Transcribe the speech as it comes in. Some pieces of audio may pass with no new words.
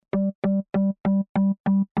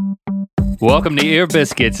Welcome to Ear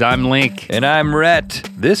Biscuits. I'm Link. And I'm Rhett.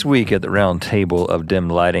 This week at the round table of dim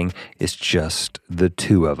lighting, it's just the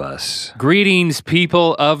two of us. Greetings,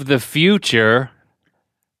 people of the future.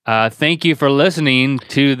 Thank you for listening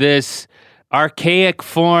to this archaic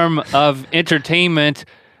form of entertainment,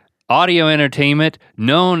 audio entertainment,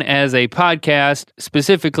 known as a podcast,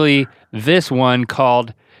 specifically this one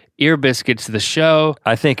called Ear Biscuits, the show.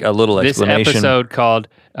 I think a little explanation. This episode called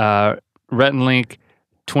Rhett Link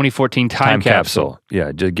 2014 Time Capsule.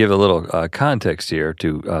 Yeah, to give a little context here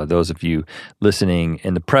to those of you listening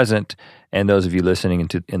in the present and those of you listening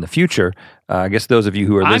in the future. I guess those of you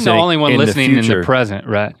who are listening I'm the only one listening in the present,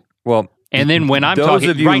 right? Well, and then when I'm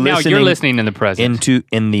talking right now, you're listening in the present.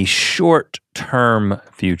 In the short-term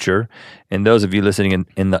future, and those of you listening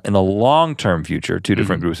in the long-term future, two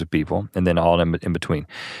different groups of people, and then all in between.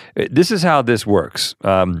 This is how this works.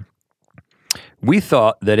 We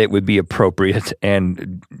thought that it would be appropriate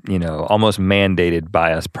and, almost mandated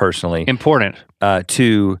by us personally. Important.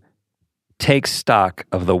 To take stock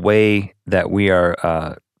of the way that we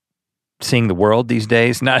are seeing the world these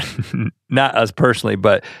days. Not us personally,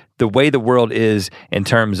 but the way the world is in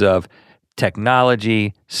terms of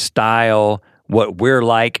technology, style, what we're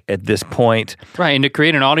like at this point. Right, and to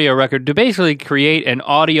create an audio record, to basically create an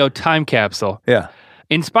audio time capsule. Yeah.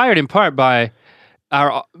 Inspired in part by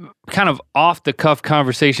our kind of off-the-cuff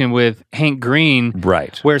conversation with Hank Green,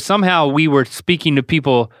 right? Where somehow we were speaking to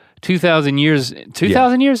people 2,000 years in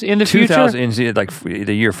the future? 2,000, like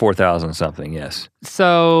the year 4,000 something, yes.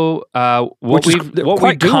 So what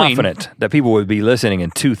we're doing, confident that people would be listening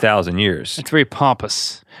in 2,000 years. It's very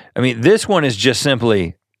pompous. I mean, this one is just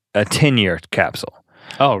simply a 10-year capsule.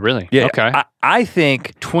 Oh, really? Yeah, okay. I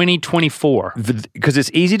think 2024 because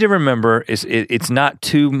it's easy to remember. It's not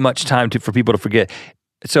too much time for people to forget.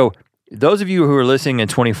 So those of you who are listening in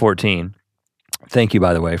 2014, thank you,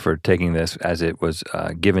 by the way, for taking this as it was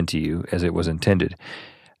given to you, as it was intended.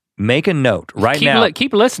 Make a note now.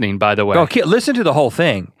 Keep listening, by the way. Oh, listen to the whole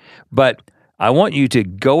thing, but I want you to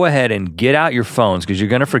go ahead and get out your phones because you're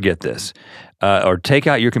going to forget this, or take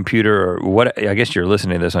out your computer or what. I guess you're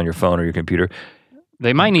listening to this on your phone or your computer.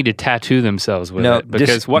 They might need to tattoo themselves with it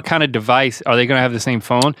because what kind of device are they going to have the same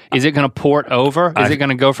phone? Is it going to port over? Is it going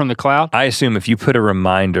to go from the cloud? I assume if you put a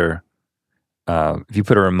reminder,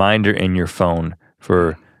 in your phone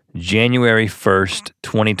for January 1st,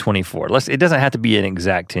 2024. It doesn't have to be an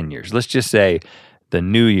exact 10 years. Let's just say the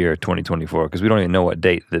new year 2024 because we don't even know what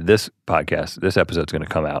date that this episode is going to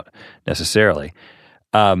come out necessarily.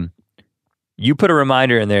 You put a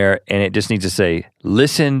reminder in there, and it just needs to say,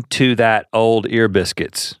 listen to that old Ear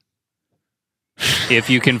Biscuits.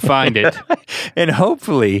 If you can find it. And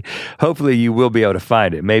hopefully you will be able to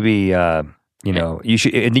find it. Maybe, you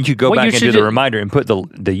should, and then you go back and do the reminder and put the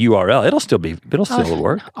URL. It'll still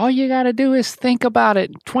work. All you got to do is think about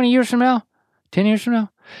it. 20 years from now, 10 years from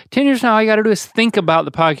now, 10 years from now, all you got to do is think about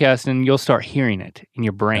the podcast, and you'll start hearing it in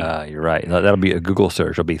your brain. You're right. That'll be a Google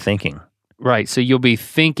search. It'll be thinking. Right, so you'll be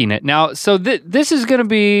thinking it. Now, so this is going to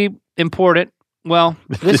be important. Well,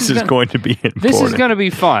 this is going to be important. This is going to be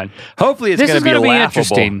fun. Hopefully it's going to be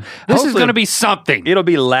laughable. Interesting. This is going to be something. It'll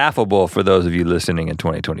be laughable for those of you listening in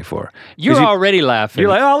 2024. You're already laughing. You're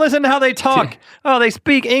like, oh, listen to how they talk. Oh, they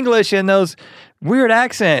speak English in those weird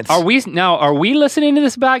accents. Are we listening to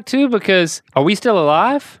this back too? Because are we still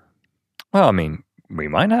alive? Well, I mean, we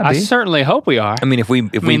might not be. I certainly hope we are. I mean,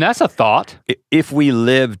 if that's a thought. If we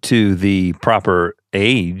live to the proper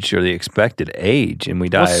age or the expected age, and we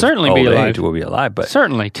die of old age, we'll be alive. But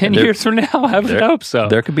certainly, 10 years from now, I would hope so.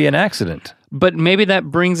 There could be an accident. But maybe that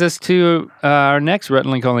brings us to our next Rhett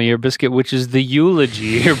Link-only Ear Biscuit, which is the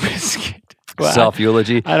eulogy Ear Biscuit. Well,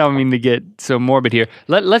 self-eulogy. I don't mean to get so morbid here.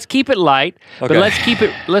 Let's keep it light, but let's keep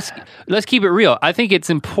it real. I think it's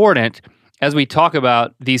important. As we talk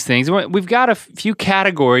about these things, we've got a few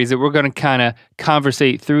categories that we're going to kind of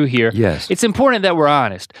conversate through here. Yes. It's important that we're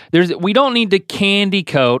honest. We don't need to candy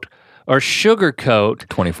coat or sugarcoat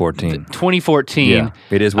 2014. Yeah,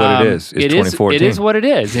 it is what it is. It's 2014. It is what it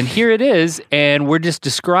is. And here it is, and we're just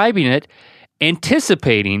describing it,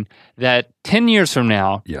 anticipating that 10 years from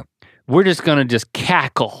now, we're just going to just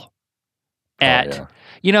cackle at,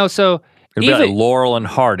 so... It'll be like Laurel and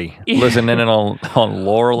Hardy, listening in on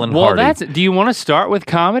Laurel and Hardy. Do you want to start with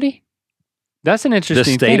comedy? That's an interesting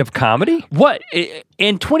thing. The state of comedy? What?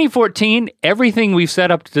 In 2014, everything we've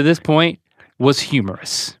set up to this point was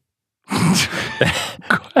humorous.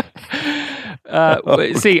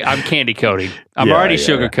 See, I'm candy coating. I'm already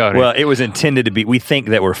sugarcoating. Well, it was intended to be. We think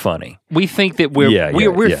that we're funny. We think that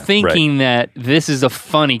we're thinking that this is a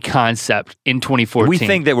funny concept in 2014. We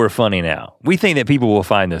think that we're funny now. We think that people will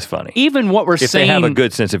find this funny. Even what we're saying, if they have a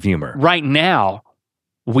good sense of humor right now,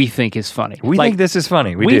 we think is funny. We think this is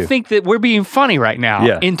funny. We do. think that we're being funny right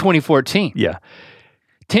now in 2014. Yeah.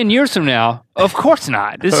 10 years from now, of course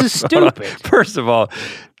not. This is stupid. First of all,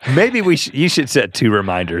 maybe you should set 2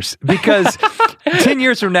 reminders because 10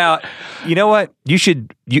 years from now, you know what? You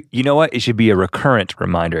know what? It should be a recurrent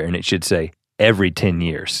reminder and it should say every 10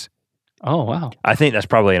 years. Oh, wow. I think that's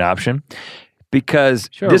probably an option because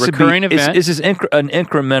this recurring event. This is an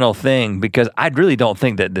incremental thing because I really don't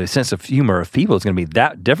think that the sense of humor of people is going to be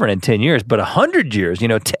that different in 10 years, but 100 years,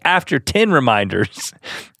 after 10 reminders,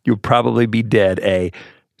 you'll probably be dead.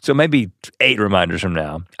 So maybe 8 reminders from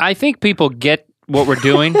now. I think people get what we're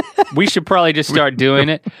doing. We should probably just start doing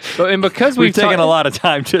it. And because we've taken a lot of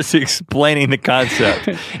time just explaining the concept.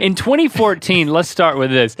 In 2014, let's start with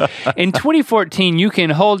this. In 2014, you can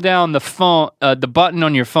hold down the phone, the button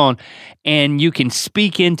on your phone, and you can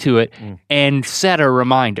speak into it and set a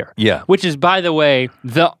reminder. Yeah. Which is, by the way,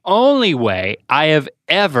 the only way I have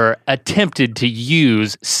ever attempted to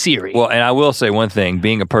use Siri. Well, and I will say one thing,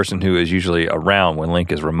 being a person who is usually around when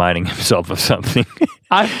Link is reminding himself of something.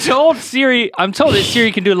 I'm told that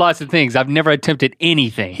Siri can do lots of things. I've never attempted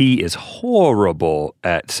anything. He is horrible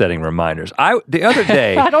at setting reminders. The other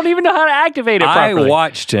day, I don't even know how to activate it properly. I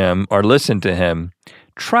watched him or listened to him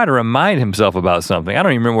try to remind himself about something. I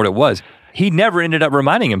don't even remember what it was. He never ended up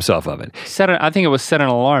reminding himself of it. I think it was set an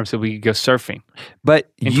alarm so we could go surfing.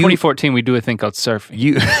 But in 2014, we do a thing called surfing.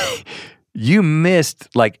 You missed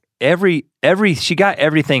like she got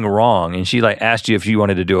everything wrong, and she like asked you if you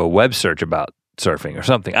wanted to do a web search about surfing or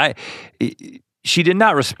something. She did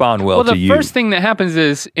not respond well to you. Well, the first thing that happens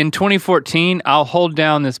is in 2014, I'll hold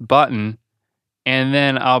down this button, and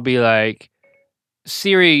then I'll be like,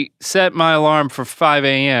 Siri, set my alarm for 5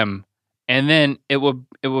 a.m., and then it will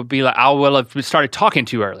be like, I will have started talking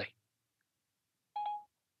too early.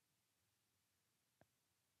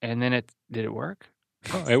 And then did it work?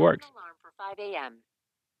 Oh, it worked. Alarm for 5 a.m.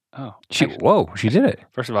 Oh. She did it.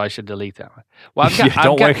 First of all, I should delete that one. Well,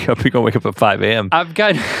 wake up. You're going to wake up at 5 a.m. I've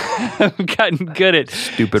gotten good at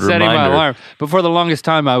stupid setting reminder. my alarm. But for the longest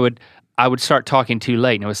time, I would start talking too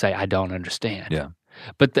late, and it would say, I don't understand. Yeah.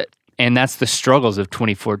 And that's the struggles of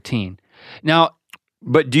 2014. Now,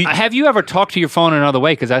 but have you ever talked to your phone another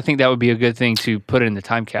way? Because I think that would be a good thing to put it in the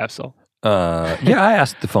time capsule. Yeah, I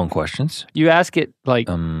asked the phone questions. You ask it like...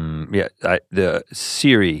 the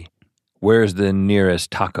Siri, where's the nearest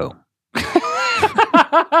taco?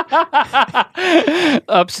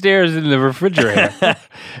 Upstairs in the refrigerator.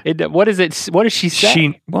 What is it? What does she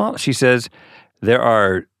say? She says there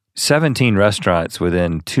are 17 restaurants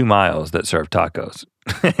within 2 miles that serve tacos.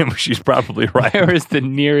 She's probably right. Where is the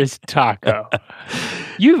nearest taco?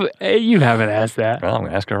 You haven't asked that. Well, I'm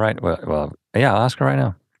going to ask her right. Well, yeah, I'll ask her right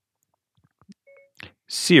now.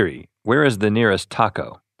 Siri, where is the nearest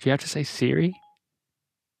taco? Do you have to say Siri?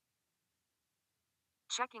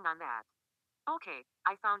 Checking on that. Okay,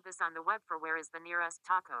 I found this on the web for where is the nearest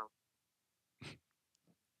taco.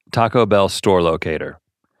 Taco Bell store locator.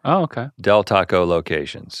 Oh, okay. Del Taco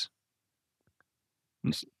locations.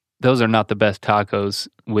 Those are not the best tacos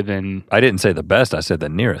within... I didn't say the best, I said the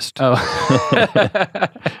nearest. Oh.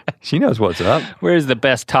 She knows what's up. Where's the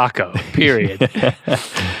best taco, period.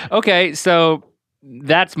 Okay, so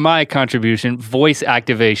that's my contribution, voice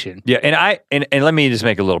activation. Yeah, and let me just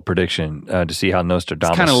make a little prediction to see how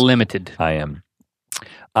Nostradamus... It's kind of limited. I am.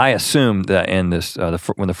 I assume that in this,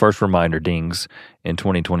 when the first reminder dings in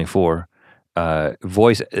 2024,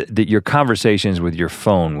 that your conversations with your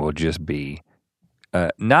phone will just be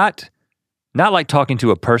not like talking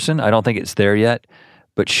to a person. I don't think it's there yet,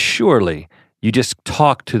 but surely you just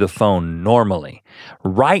talk to the phone normally.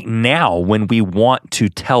 Right now, when we want to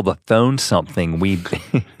tell the phone something,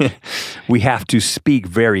 we have to speak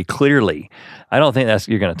very clearly. I don't think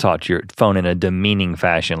you're going to talk to your phone in a demeaning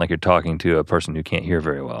fashion like you're talking to a person who can't hear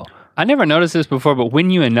very well. I never noticed this before, but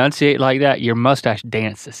when you enunciate like that, your mustache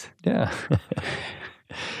dances. Yeah.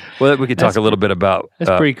 Well, we could talk a little bit about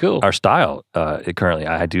that's pretty cool. Our style currently.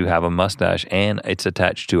 I do have a mustache, and it's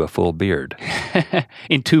attached to a full beard.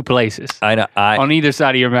 In 2 places. I know. On either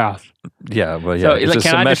side of your mouth. Yeah, well, yeah. So, it's a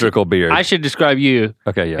symmetrical beard. I should describe you.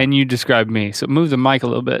 Okay, yeah. And you describe me. So move the mic a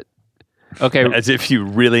little bit. Okay. As if you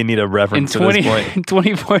really need a reference at this point. In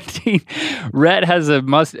 2014, Rhett has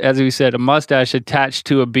as we said, a mustache attached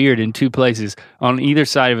to a beard in 2 places on either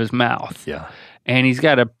side of his mouth. Yeah. And he's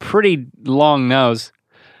got a pretty long nose.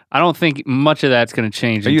 I don't think much of that's going to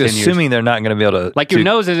change Are in you 10 years. assuming they're not going to be able to... Like your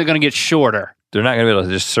nose isn't going to get shorter. They're not going to be able to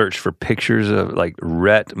just search for pictures of like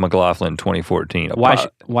Rhett McLaughlin 2014.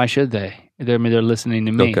 Why should they? They're listening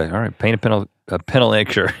to me. Okay, all right. Paint a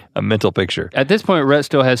picture, a mental picture. At this point, Rhett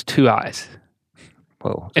still has 2 eyes.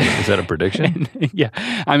 Whoa, is that a prediction? Yeah,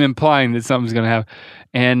 I'm implying that something's going to happen.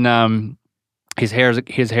 And his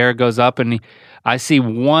hair goes up, and I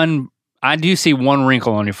do see one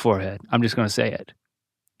wrinkle on your forehead. I'm just going to say it.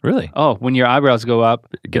 Really? Oh, when your eyebrows go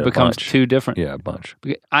up, Get it a becomes bunch. 2 different. Yeah, a bunch.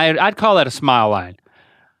 I'd call that a smile line.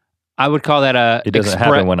 I would call that a... It doesn't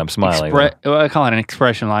happen when I'm smiling. I call it an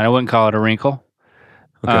expression line. I wouldn't call it a wrinkle.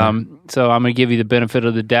 Okay. So I'm going to give you the benefit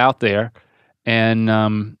of the doubt there.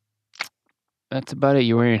 And that's about it.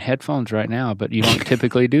 You're wearing headphones right now, but you don't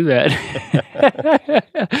typically do that.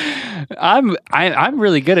 I'm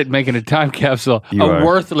really good at making a time capsule,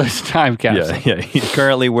 worthless time capsule. Yeah. He's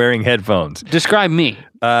currently wearing headphones. Describe me.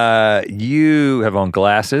 You have on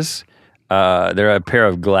glasses. They're a pair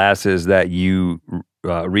of glasses that you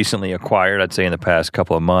recently acquired. I'd say in the past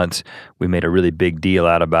couple of months. We made a really big deal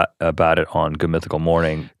out about it on Good Mythical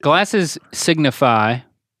Morning. Glasses signify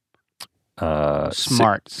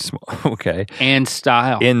smart. Okay. And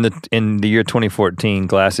style. In the year 2014,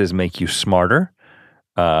 glasses make you smarter.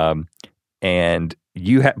 And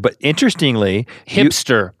you have, but interestingly,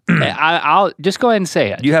 hipster. I'll just go ahead and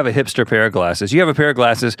say it. You have a hipster pair of glasses. You have a pair of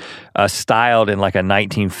glasses styled in like a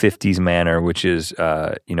 1950s manner, which is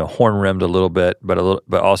horn rimmed a little bit, but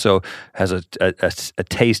also has a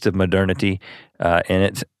taste of modernity in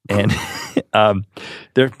it. And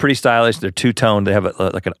they're pretty stylish. They're two-toned. They have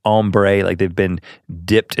like an ombre, like they've been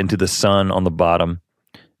dipped into the sun on the bottom.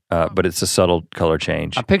 But it's a subtle color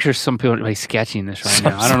change. I picture some people like sketching this right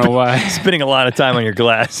now. I don't know why. Spending a lot of time on your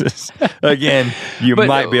glasses. Again, you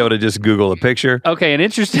might be able to just Google a picture. Okay, an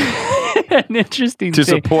interesting thing. To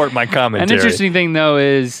support my commentary. An interesting thing, though,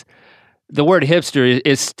 is the word hipster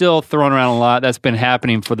is still thrown around a lot. That's been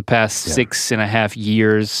happening for the past 6.5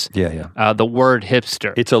 years. Yeah. The word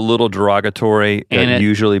hipster. It's a little derogatory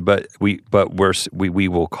usually, but we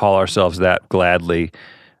will call ourselves that gladly.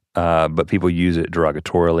 But people use it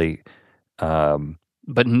derogatorily.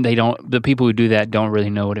 But they don't. The people who do that don't really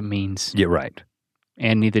know what it means. Yeah, right.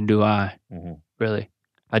 And neither do I. Mm-hmm. Really,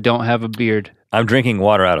 I don't have a beard. I'm drinking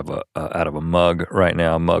water out of a mug right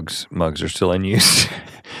now. Mugs are still in use.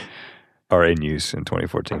 Are in use in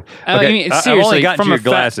 2014. Okay, I mean, seriously, I've only gotten to your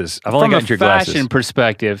glasses. I've only gotten to your glasses. From a fashion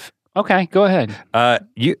perspective, okay, go ahead. I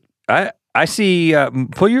see.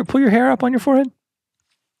 Pull your hair up on your forehead.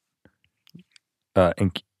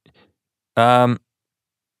 I'd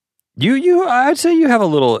say you have a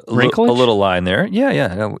little line there.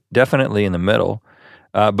 Yeah, definitely in the middle,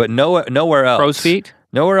 but nowhere else. Crow's feet.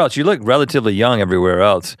 Nowhere else. You look relatively young everywhere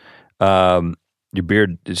else. Your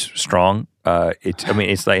beard is strong.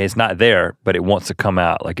 It's not there, but it wants to come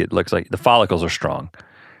out. Like it looks like the follicles are strong.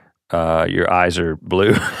 Your eyes are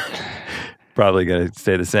blue. Probably going to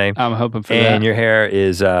stay the same. I'm hoping for that. And your hair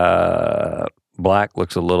is black.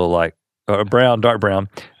 Looks a little like brown, dark brown.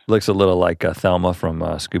 Looks a little like Thelma from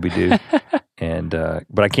Scooby-Doo.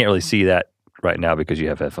 But I can't really see that right now because you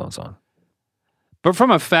have headphones on. But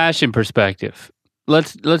from a fashion perspective,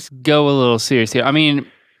 let's go a little serious here. I mean,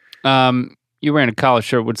 you're wearing a collared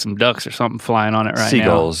shirt with some ducks or something flying on it right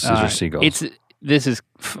seagulls. now. These are seagulls. This is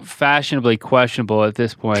fashionably questionable at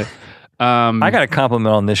this point. I got a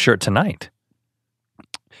compliment on this shirt tonight.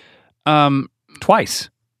 Twice.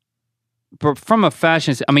 But from a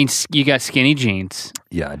fashion, I mean, you got skinny jeans.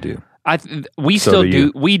 Yeah, I do. We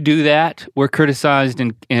do that. We're criticized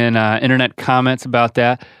in internet comments about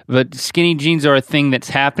that. But skinny jeans are a thing that's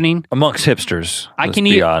happening amongst hipsters. Let's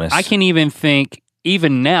be honest. I can even think,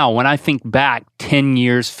 even now, when I think back 10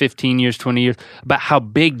 years, 15 years, 20 years, about how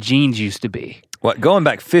big jeans used to be. Well, going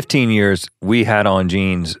back 15 years, we had on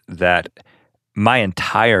jeans that my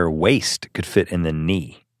entire waist could fit in the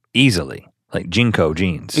knee easily. Like Jinko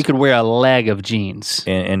jeans. You could wear a leg of jeans.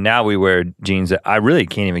 And now we wear jeans that I really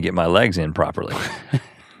can't even get my legs in properly.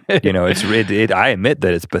 I admit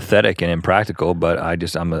that it's pathetic and impractical, but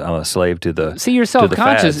I'm a slave to the See, you're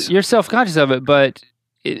self-conscious. You're self-conscious of it, but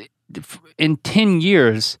in 10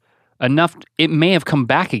 years, it may have come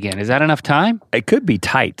back again. Is that enough time? It could be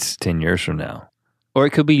tights 10 years from now. Or it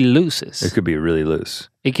could be looses. It could be really loose.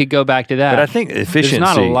 It could go back to that. But I think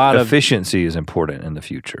efficiency is important in the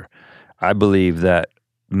future. I believe that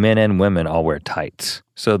men and women all wear tights.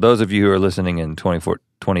 So those of you who are listening in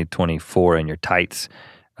 2024 in your tights,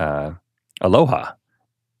 aloha.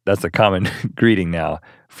 That's a common greeting now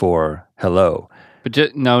for hello.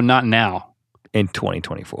 But no, not now. In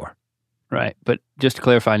 2024. Right. But just to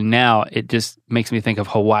clarify, now it just makes me think of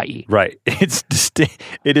Hawaii. Right.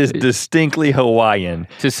 It is distinctly Hawaiian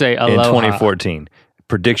To say in aloha. 2014.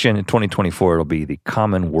 Prediction in 2024, it'll be the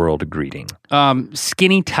common world greeting.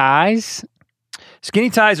 Skinny ties. Skinny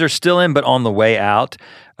ties are still in, but on the way out.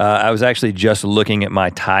 I was actually just looking at my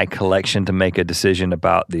tie collection to make a decision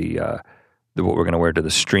about what we're going to wear to the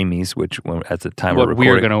streamies, which at the time What we're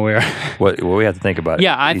recording. we're going to wear. What we have to think about.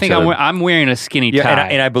 Yeah, I think I'm wearing a skinny Yeah, tie.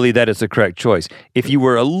 and I believe that is the correct choice. If you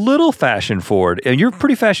were a little fashion forward, and you're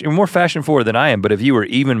more fashion forward than I am, but if you were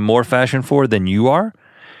even more fashion forward than you are,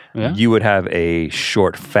 you would have a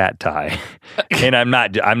short fat tie. And I'm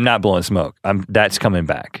not blowing smoke. That's coming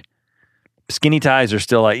back. Skinny ties are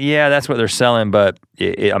still like, yeah, that's what they're selling, but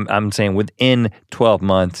I'm saying within 12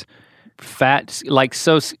 months, Fat, like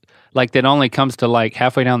that only comes to like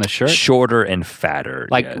halfway down the shirt? shorter and fatter.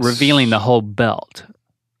 Like yes. revealing the whole belt.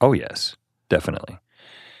 Oh yes, definitely.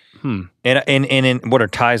 And in what are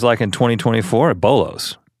ties like in 2024?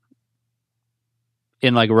 Bolos.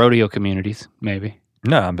 In like rodeo communities, maybe.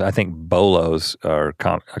 No, I think bolos are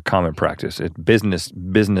a common practice.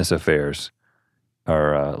 Business affairs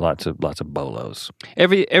are lots of bolos.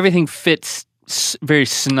 Everything fits very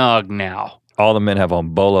snug now. All the men have on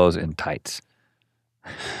bolos and tights.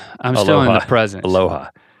 I'm still in the present. Aloha.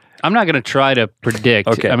 I'm not going to try to predict.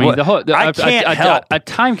 Okay, I mean, well, I can't help. A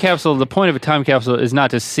time capsule. The point of a time capsule is not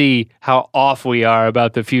to see how off we are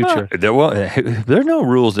about the future. There are no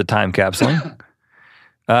rules to time capsuling.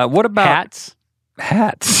 What about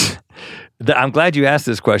hats? I'm glad you asked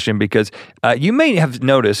this question because you may have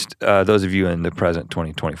noticed, those of you in the present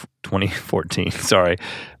 2014, sorry,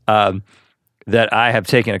 that I have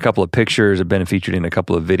taken a couple of pictures, have been featured in a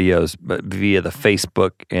couple of videos via the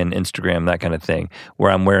Facebook and Instagram, that kind of thing,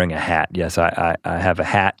 where I'm wearing a hat. Yes, I have a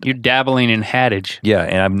hat. You're dabbling in hattage. Yeah,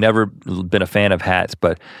 and I've never been a fan of hats,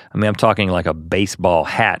 but I mean, I'm talking like a baseball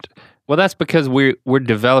hat. Well, that's because we're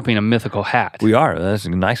developing a mythical hat. We are. That's a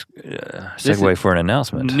nice segue for an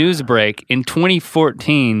announcement. News break. In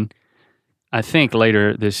 2014, I think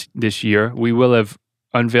later this year, we will have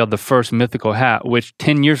unveiled the first mythical hat, which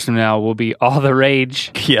 10 years from now will be all the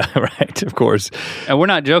rage. Yeah, right, of course. And we're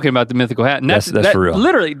not joking about the mythical hat. And that's for real.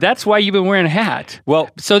 Literally, that's why you've been wearing a hat. Well,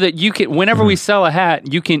 so that you can, whenever we sell a hat,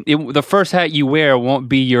 the first hat you wear won't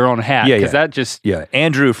be your own hat. Yeah, that just... Yeah,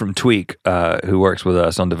 Andrew from Tweak, who works with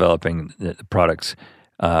us on developing the products,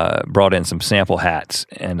 brought in some sample hats,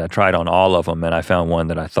 and I tried on all of them, and I found one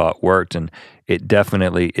that I thought worked, and it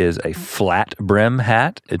definitely is a flat brim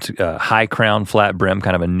hat. It's a high crown flat brim,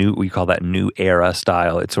 kind of we call that new era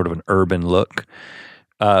style. It's sort of an urban look.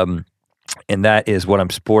 And that is what I'm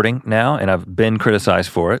sporting now, and I've been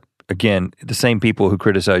criticized for it. Again, the same people who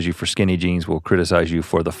criticize you for skinny jeans will criticize you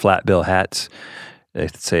for the flat bill hats. They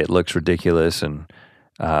say it looks ridiculous, and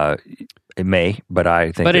it may, but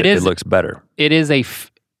I think it looks better. It is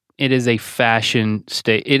a fashion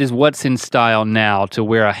state. It is what's in style now to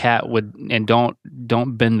wear a hat and don't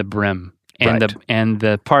bend the brim, and right.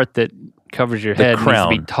 the part that covers your head needs to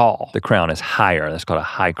be tall. The crown is higher. That's called a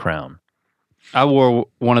high crown. I wore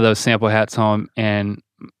one of those sample hats home, and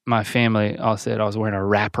my family all said I was wearing a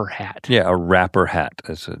rapper hat. Yeah, a rapper hat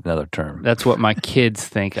is another term. That's what my kids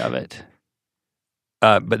think of it.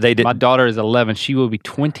 But they did. My daughter is 11. She will be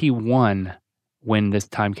 21 when this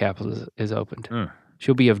time capsule is opened.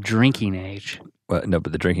 She'll be of drinking age. Well, no,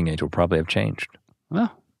 but the drinking age will probably have changed.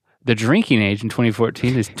 Well, the drinking age in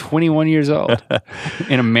 2014 is 21 years old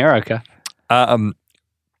in America.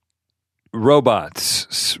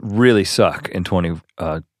 Robots really suck in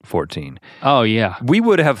 2014. Oh, yeah.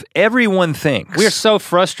 Everyone thinks. We're so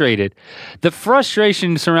frustrated. The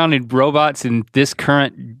frustration surrounding robots in this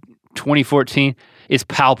current 2014 is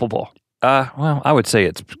palpable. Well, I would say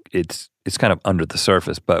it's kind of under the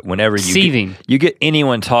surface, but whenever you get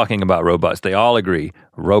anyone talking about robots, they all agree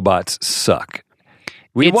robots suck.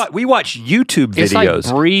 We watch YouTube videos. It's like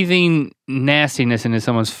breathing nastiness into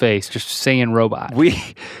someone's face, just saying robot.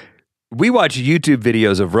 We watch YouTube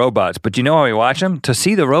videos of robots, but you know why we watch them? To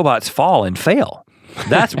see the robots fall and fail.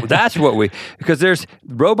 That's because there's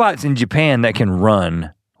robots in Japan that can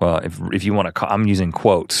run. Well, if you want to, I'm using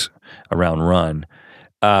quotes around run.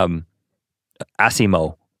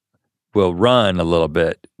 Asimo will run a little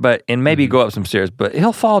bit, and maybe go up some stairs, but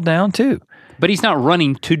he'll fall down too. But he's not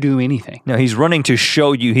running to do anything. No, he's running to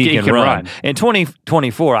show you he can run. In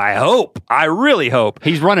 2024, I really hope.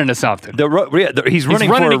 He's running to something. He's running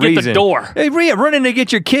for a reason. to get the door. Running to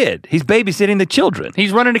get your kid. He's babysitting the children.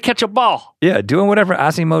 He's running to catch a ball. Yeah, doing whatever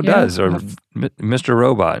Asimo does, or Mr.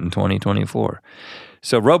 Robot in 2024.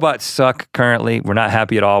 So robots suck currently. We're not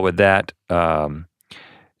happy at all with that.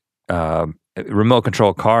 remote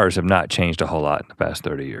control cars have not changed a whole lot in the past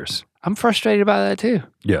 30 years. I'm frustrated about that too,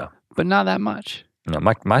 Yeah. but not that much. No,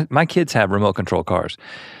 my kids have remote control cars,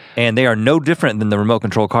 and they are no different than the remote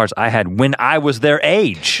control cars I had when I was their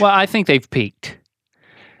age. Well, I think they've peaked.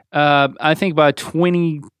 I think by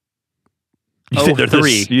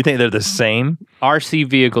 2003, you think they're the same? RC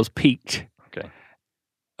vehicles peaked.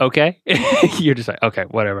 Okay? You're just like, okay,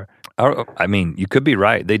 whatever. I mean, you could be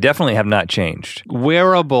right. They definitely have not changed.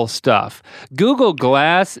 Wearable stuff. Google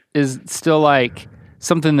Glass is still like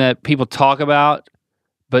something that people talk about,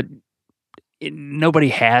 but nobody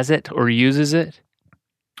has it or uses it.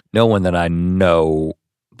 No one that I know.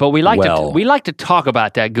 But we like to talk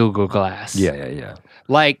about that Google Glass. Yeah.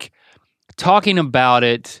 Like talking about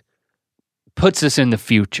it puts us in the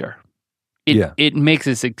future. It makes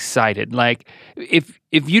us excited. Like if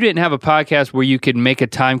you didn't have a podcast where you could make a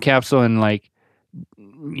time capsule and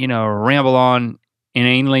ramble on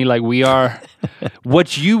inanely like we are,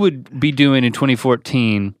 what you would be doing in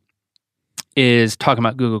 2014 is talking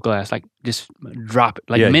about Google Glass, like just drop it,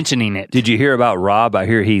 like mentioning it. Did you hear about Rob? I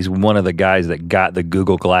hear he's one of the guys that got the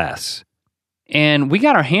Google Glass. And we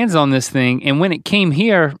got our hands on this thing, and when it came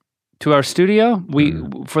here to our studio,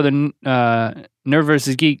 for the Nerd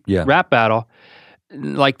vs. Geek rap battle,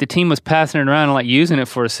 like the team was passing it around and like using it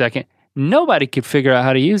for a second. Nobody could figure out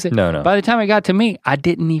how to use it. No. By the time it got to me, I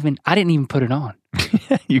didn't even put it on.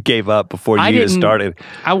 You gave up before you even started.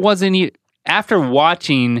 I wasn't after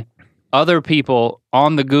watching other people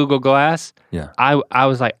on the Google Glass. Yeah. I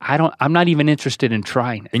was like, I'm not even interested in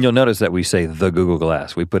trying it. And you'll notice that we say the Google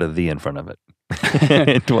Glass. We put a "the" in front of it.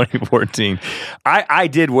 In 2014. I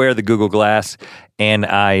did wear the Google Glass, and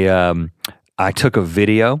I took a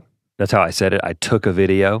video. That's how I said it. I took a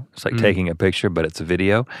video. It's like taking a picture, but it's a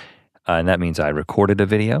video. And that means I recorded a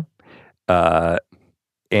video.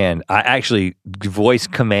 And I actually voice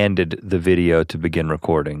commanded the video to begin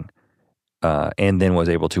recording, and then was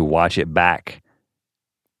able to watch it back.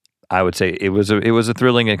 I would say it was a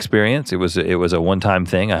thrilling experience. It was a one-time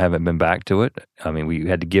thing. I haven't been back to it. I mean, we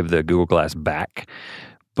had to give the Google Glass back,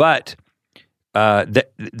 but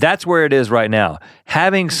that's where it is right now.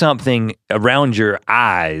 Having something around your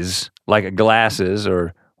eyes, like glasses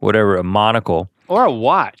or whatever, a monocle, or a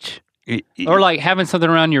watch, or like having something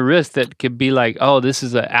around your wrist that could be like, oh, this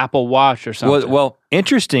is an Apple Watch or something. Well,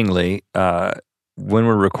 interestingly, when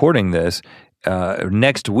we're recording this.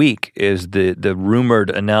 Next week is the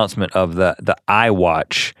rumored announcement of the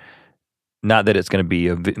iWatch. Not that it's going to be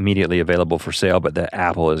immediately available for sale, but that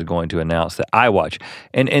Apple is going to announce the iWatch.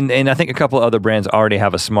 And I think a couple of other brands already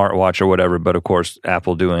have a smartwatch or whatever, but of course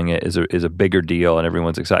Apple doing it is a bigger deal and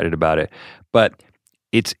everyone's excited about it. But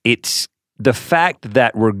it's the fact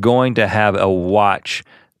that we're going to have a watch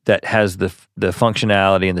that has the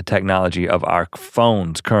functionality and the technology of our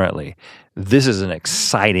phones currently. This is an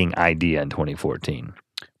exciting idea in 2014.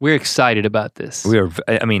 We're excited about this.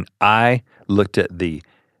 I looked at the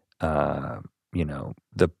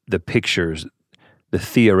pictures, the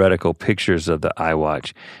theoretical pictures of the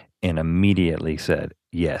iWatch, and immediately said,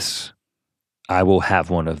 yes, I will have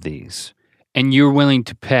one of these. And you're willing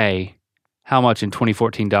to pay how much in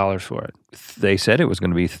 2014 dollars for it? They said it was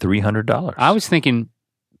going to be $300. I was thinking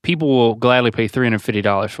people will gladly pay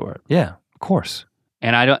 $350 for it. Yeah, of course.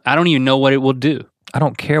 And I don't even know what it will do. I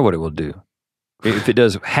don't care what it will do. If it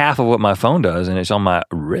does half of what my phone does and it's on my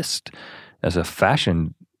wrist as a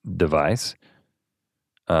fashion device,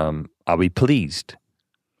 I'll be pleased.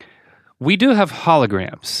 We do have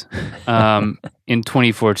holograms in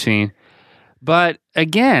 2014. But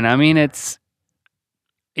again, I mean, it's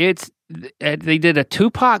they did a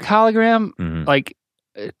Tupac hologram like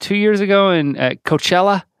 2 years ago at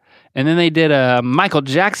Coachella, and then they did a Michael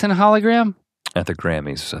Jackson hologram at the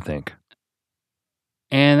Grammys, I think.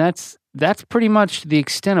 And that's pretty much the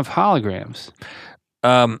extent of holograms.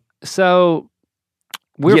 So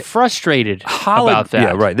we're frustrated about that.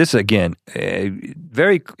 Yeah, right. This again,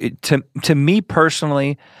 to me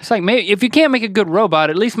personally, it's like maybe if you can't make a good robot,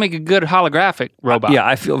 at least make a good holographic robot. Yeah,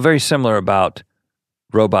 I feel very similar about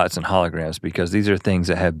robots and holograms because these are things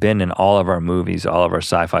that have been in all of our movies, all of our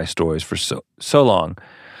sci-fi stories for so long.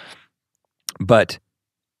 But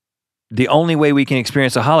the only way we can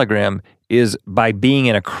experience a hologram is by being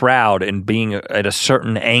in a crowd and being at a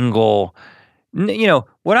certain angle. You know,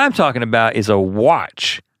 what I'm talking about is a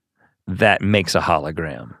watch that makes a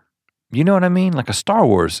hologram. You know what I mean? Like a Star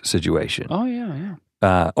Wars situation. Oh,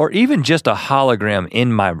 yeah. Or even just a hologram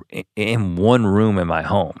in one room in my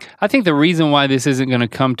home. I think the reason why this isn't going to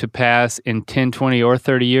come to pass in 10, 20, or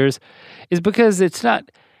 30 years is because it's an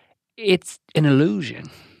illusion.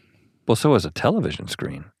 Well, so is a television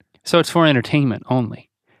screen. So it's for entertainment only.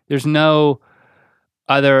 There's no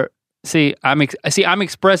other. See, I'm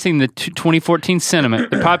expressing the 2014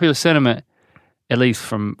 sentiment, the popular sentiment, at least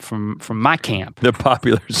from my camp. The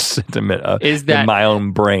popular sentiment is that in my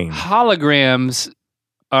own brain. Holograms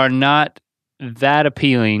are not that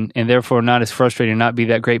appealing and therefore not as frustrating, not be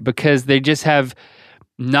that great because they just have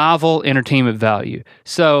novel entertainment value.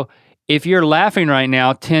 So if you're laughing right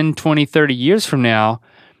now, 10, 20, 30 years from now,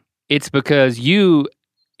 it's because you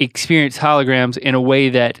experience holograms in a way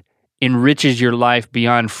that enriches your life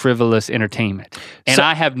beyond frivolous entertainment. And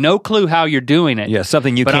I have no clue how you're doing it. Yeah,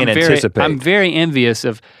 something you can't anticipate. I'm very envious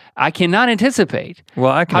of, I cannot anticipate.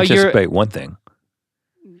 Well, I can anticipate one thing.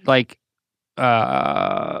 Like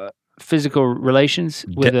physical relations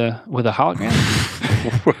with a hologram?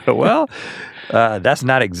 Well, that's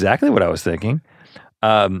not exactly what I was thinking.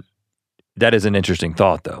 That is an interesting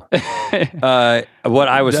thought, though. What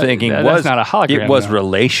I was thinking was not a hologram. It was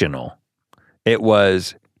relational. It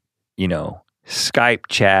was, Skype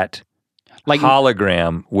chat, like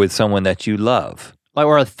hologram with someone that you love,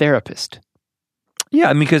 or a therapist. Yeah,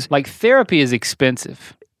 I mean, because like therapy is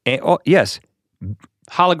expensive. Yes,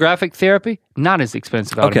 holographic therapy not as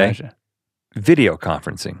expensive. I would imagine. Video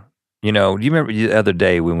conferencing. Do you remember the other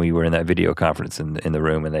day when we were in that video conference in the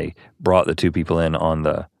room and they brought the two people in on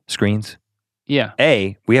the screens? Yeah.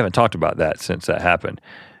 We haven't talked about that since that happened.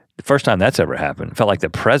 The first time that's ever happened, it felt like the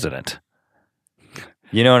president.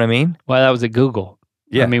 You know what I mean? Well, that was at Google.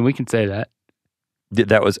 Yeah. I mean, we can say that.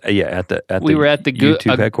 That was, we were at the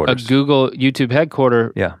YouTube headquarters. A Google YouTube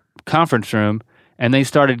headquarter conference room, and they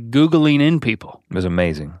started Googling in people. It was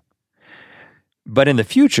amazing. But in the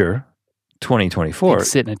future, 2024. He'd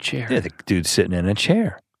sit in a chair. Yeah, the dude's sitting in a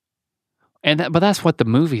chair. But that's what the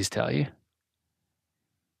movies tell you.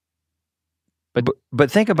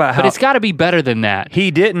 But think about how... But it's got to be better than that.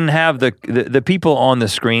 He didn't have the people on the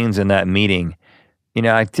screens in that meeting.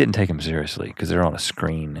 I didn't take them seriously because they're on a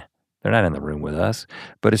screen. They're not in the room with us.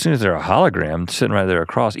 But as soon as they're a hologram sitting right there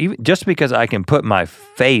across, even just because I can put my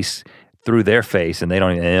face through their face and they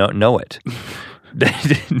don't know it,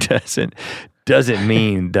 doesn't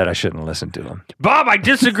mean that I shouldn't listen to them. Bob, I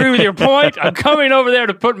disagree with your point. I'm coming over there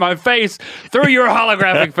to put my face through your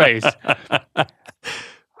holographic face.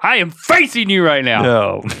 I am facing you right now.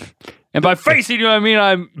 No. And by facing you, I mean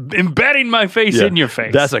I'm embedding my face in your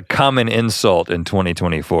face. That's a common insult in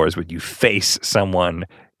 2024 is when you face someone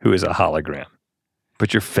who is a hologram.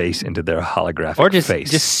 Put your face into their holographic face.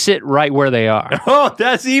 Or just sit right where they are. Oh,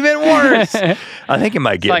 that's even worse. I think it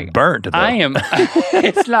might get burnt, though.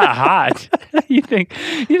 It's not hot. You think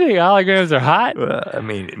holograms are hot? I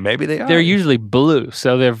mean, maybe they are. They're usually blue,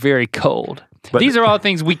 so they're very cold. But these are all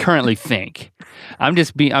things we currently think. I'm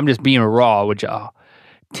just being raw with y'all.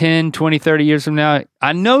 10, 20, 30 years from now,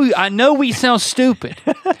 I know we sound stupid.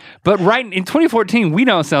 But right in 2014, we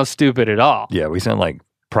don't sound stupid at all. Yeah, we sound like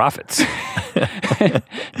prophets.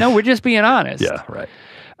 No, we're just being honest. Yeah, right.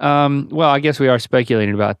 Well, I guess we are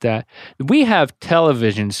speculating about that. We have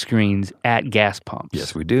television screens at gas pumps.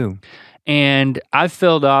 Yes, we do. And I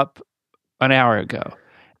filled up an hour ago.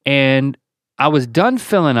 And I was done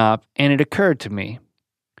filling up, and it occurred to me,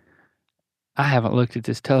 I haven't looked at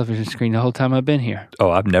this television screen the whole time I've been here.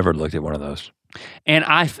 Oh, I've never looked at one of those. And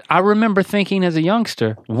I remember thinking as a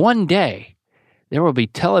youngster, one day there will be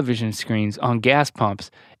television screens on gas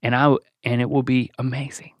pumps, and it will be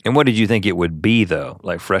amazing. And what did you think it would be, though?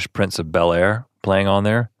 Like Fresh Prince of Bel-Air playing on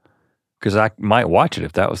there? Because I might watch it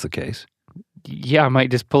if that was the case. Yeah, I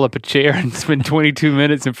might just pull up a chair and spend 22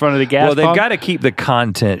 minutes in front of the gas pump. Well, they've got to keep the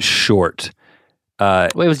content short. Well,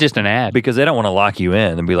 it was just an ad. Because they don't want to lock you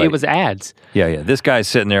in and be like... It was ads. Yeah. This guy's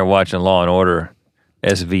sitting there watching Law & Order,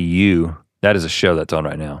 SVU. That is a show that's on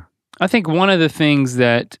right now. I think one of the things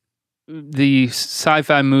that the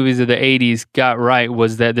sci-fi movies of the 80s got right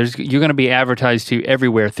was that you're going to be advertised to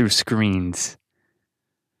everywhere through screens.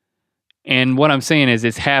 And what I'm saying is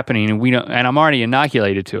it's happening, and I'm already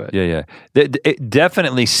inoculated to it. Yeah. It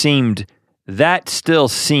definitely that still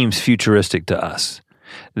seems futuristic to us.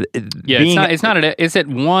 Yeah, it's at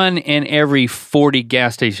 1 in every 40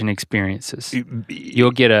 gas station experiences.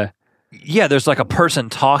 You'll get a... Yeah, there's like a person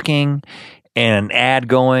talking and an ad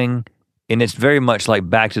going, and it's very much like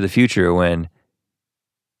Back to the Future when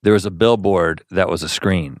there was a billboard that was a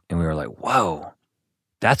screen, and we were like, whoa,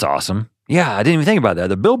 that's awesome. Yeah, I didn't even think about that.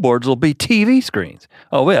 The billboards will be TV screens.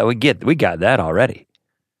 Oh, yeah, we got that already.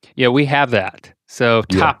 Yeah, we have that. So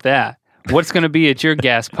top that. What's going to be at your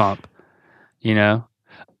gas pump? We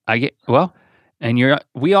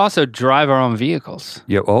also drive our own vehicles.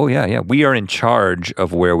 Yeah. Oh, yeah. We are in charge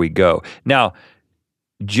of where we go. Now,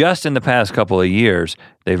 just in the past couple of years,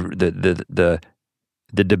 the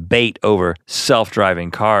the debate over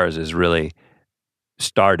self-driving cars is really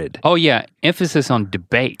started. Oh yeah, emphasis on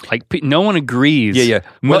debate. Like no one agrees. Yeah.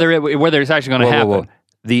 Whether it's actually going to happen. Whoa.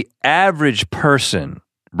 The average person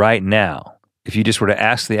right now, if you just were to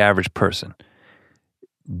ask the average person,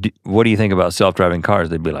 what do you think about self-driving cars?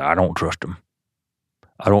 They'd be like, I don't trust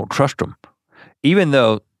them. Even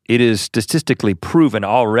though it is statistically proven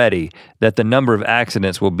already that the number of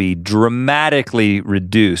accidents will be dramatically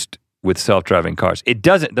reduced with self-driving cars.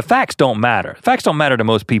 The facts don't matter. The facts don't matter to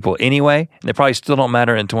most people anyway, and they probably still don't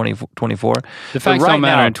matter in 2024. The facts don't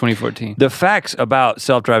matter in 2014. The facts about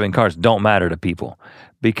self-driving cars don't matter to people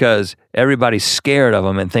because everybody's scared of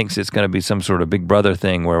them and thinks it's going to be some sort of Big Brother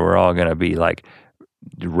thing where we're all going to be like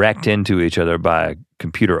wrecked into each other by a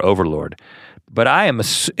computer overlord. But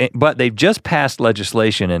they've just passed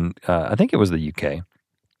legislation in, I think it was the UK,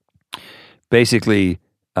 basically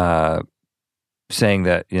saying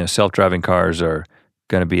that self-driving cars are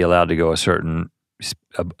going to be allowed to go a certain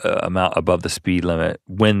amount above the speed limit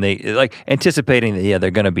when they anticipating that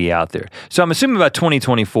they're going to be out there. So I'm assuming about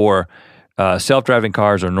 2024, self-driving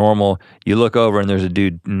cars are normal. You look over and there's a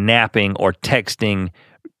dude napping or texting.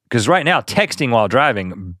 Because right now, texting while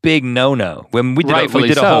driving, big no-no. When we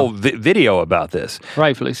did a whole video about this.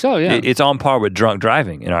 Rightfully so, yeah. It's on par with drunk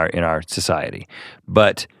driving in our society.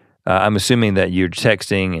 But I'm assuming that you're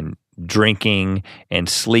texting and drinking and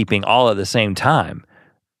sleeping all at the same time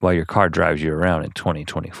while your car drives you around in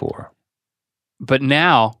 2024. But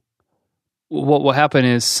now, what will happen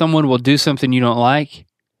is someone will do something you don't like,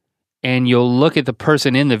 and you'll look at the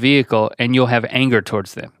person in the vehicle, and you'll have anger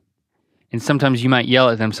towards them. And sometimes you might yell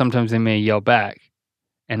at them, sometimes they may yell back.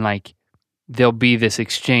 And there'll be this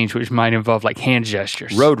exchange which might involve hand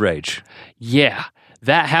gestures. Road rage. Yeah.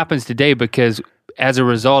 That happens today because as a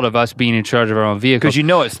result of us being in charge of our own vehicle.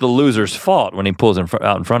 Because it's the loser's fault when he pulls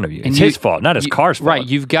out in front of you. It's his fault, not his car's fault. Right.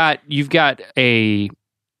 You've got a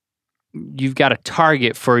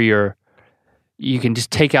target for you can just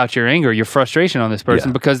take out your anger, your frustration on this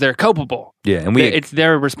person because they're culpable. Yeah, and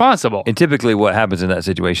they're responsible. And typically what happens in that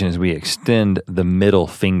situation is we extend the middle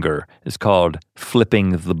finger. It's called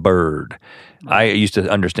flipping the bird. I used to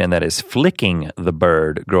understand that as flicking the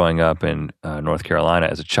bird growing up in North Carolina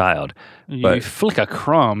as a child. You flick a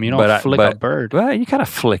crumb, you don't flick a bird. Well, you kind of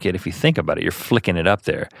flick it if you think about it. You're flicking it up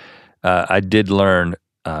there. I did learn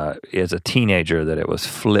as a teenager that it was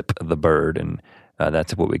flip the bird, and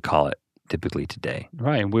that's what we call it typically today.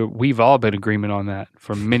 Right. We've all been in agreement on that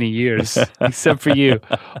for many years, except for you.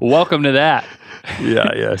 Welcome to that. Yeah.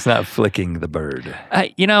 It's not flicking the bird.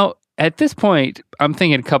 At this point, I'm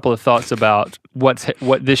thinking a couple of thoughts about what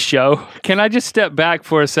this show. Can I just step back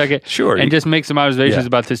for a second? Sure. And just make some observations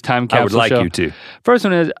about this time capsule show? I would like you to. First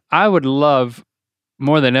one is, I would love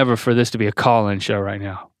more than ever for this to be a call-in show right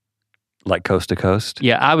now. Like coast to coast?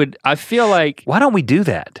 Yeah, I feel like... Why don't we do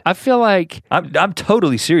that? I feel like... I'm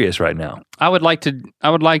totally serious right now. I would like to,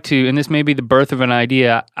 and this may be the birth of an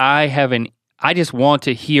idea, I just want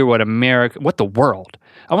to hear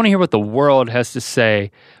I want to hear what the world has to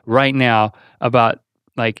say right now about,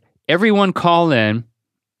 everyone call in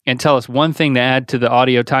and tell us one thing to add to the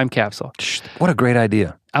audio time capsule. What a great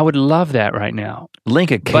idea. I would love that right now. Link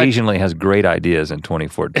occasionally has great ideas in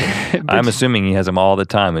 2014. I'm assuming he has them all the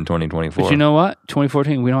time in 2024. But you know what?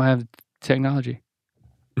 2014, we don't have technology.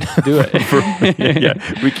 Do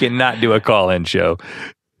it. We cannot do a call-in show.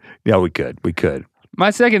 Yeah, we could.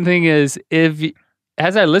 My second thing is,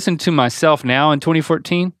 as I listen to myself now in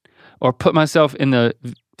 2014, or put myself in the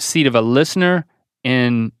seat of a listener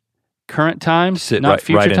in current times, sit not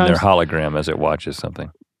future right times, in their hologram as it watches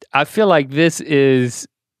something. I feel like this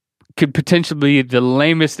could potentially be the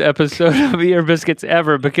lamest episode of Ear Biscuits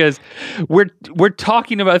ever, because we're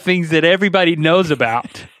talking about things that everybody knows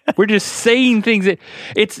about. We're just saying things that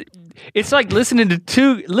it's like listening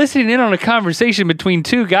in on a conversation between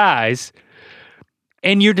two guys,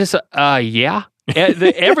 and you're just yeah.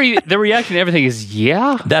 The reaction to everything is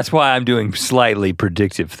yeah. That's why I'm doing slightly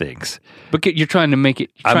predictive things. But you're trying to mix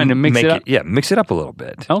it up. Yeah, mix it up a little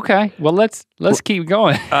bit. Okay, well let's keep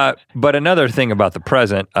going. But another thing about the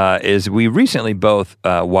present is we recently both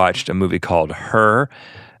watched a movie called Her.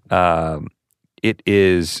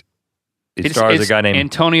 It stars a guy named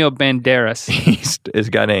Antonio Banderas. It's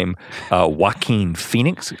a guy named Joaquin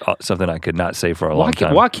Phoenix, something I could not say for a long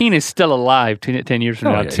time. Joaquin is still alive 10 years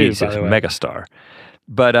from now, too, he's by the way. Megastar.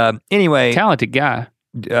 But anyway... Talented guy.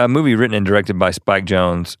 A movie written and directed by Spike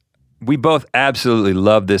Jonze. We both absolutely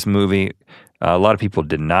loved this movie. A lot of people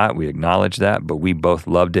did not. We acknowledge that, but we both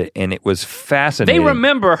loved it, and it was fascinating. They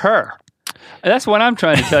remember Her. That's what I'm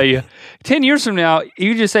trying to tell you. 10 years from now,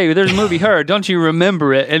 you just say, there's a movie, Her, don't you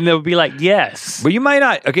remember it? And they'll be like, yes. But you might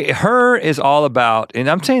not. Okay, Her is all about, and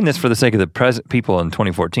I'm saying this for the sake of the present people in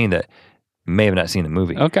 2014 that may have not seen the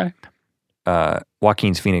movie. Okay.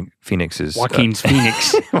 Joaquin's Phoenix rises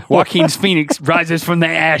from the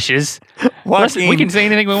ashes. Joaquin, we can say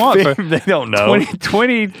anything we want. For they don't know.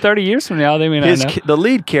 20, 30 years from now, they may not know. The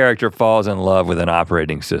lead character falls in love with an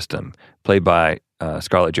operating system played by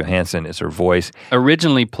Scarlett Johansson. Is her voice.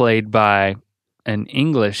 Originally played by an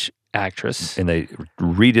English actress. And they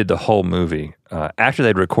redid the whole movie after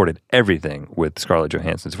they'd recorded everything with Scarlett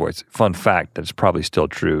Johansson's voice. Fun fact, that's probably still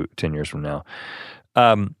true 10 years from now.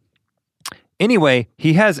 Anyway,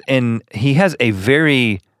 he has a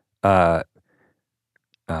very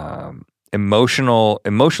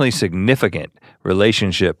emotionally significant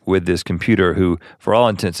relationship with this computer, who, for all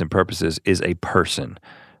intents and purposes, is a person.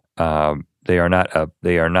 They are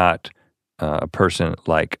not a person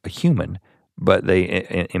like a human, but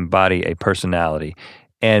they embody a personality,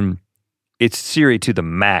 and it's Siri to the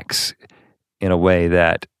max in a way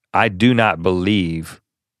that I do not believe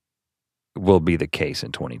will be the case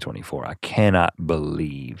in 2024. I cannot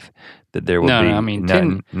believe that there will be. I mean,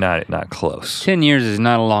 not close. 10 years is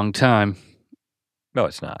not a long time. No,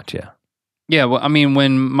 it's not. Yeah. Yeah. Well, I mean,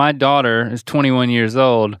 when my daughter is 21 years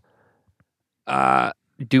old,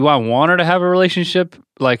 do I want her to have a relationship,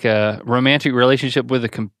 like a romantic relationship with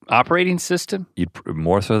a operating system? You'd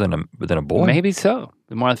more so than a boy. Maybe so.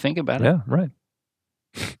 The more I think about it. Yeah. Right.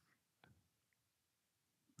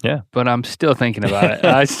 Yeah. But I'm still thinking about it.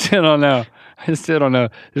 I still don't know.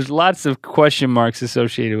 There's lots of question marks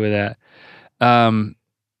associated with that.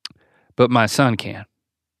 But my son can.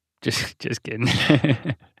 Just kidding.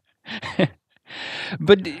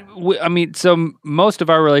 But, I mean, so most of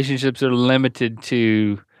our relationships are limited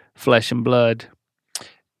to flesh and blood.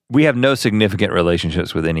 We have no significant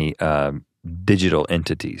relationships with any digital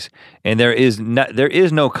entities. And there is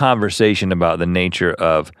no conversation about the nature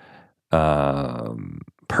of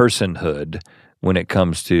personhood when it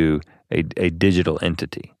comes to a digital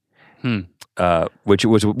entity, which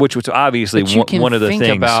was obviously one of the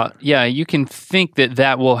things. You can think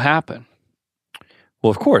that will happen. Well,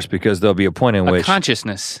 of course, because there'll be a point in which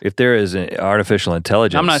consciousness. If there is an artificial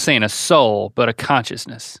intelligence, I'm not saying a soul, but a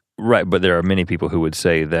consciousness. Right, but there are many people who would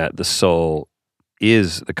say that the soul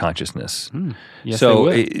is the consciousness. Yes, so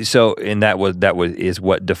and that is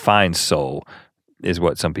what defines soul, is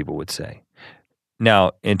what some people would say.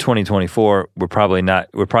 Now, in 2024, we're probably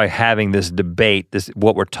having this debate.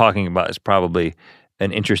 What we're talking about is probably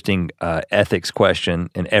an interesting ethics question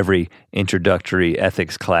in every introductory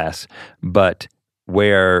ethics class. But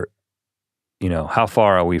where, how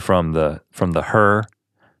far are we from the Her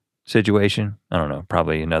situation? I don't know.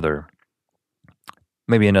 Probably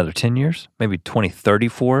maybe another 10 years, maybe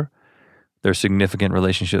 2034. There's significant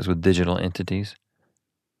relationships with digital entities.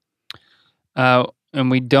 And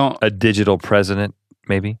we don't... A digital president,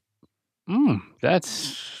 maybe?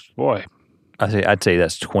 That's... Boy. I'd say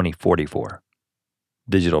that's 2044.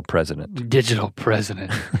 Digital president. Digital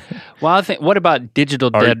president. Well, I think... What about digital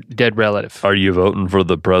dead relative? Are you voting for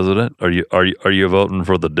the president? Are you voting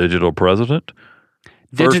for the digital president?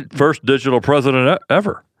 First digital president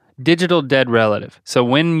ever. Digital dead relative. So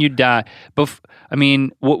when you die... I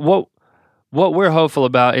mean, what we're hopeful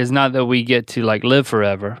about is not that we get to, live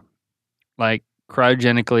forever.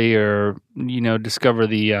 Cryogenically, or discover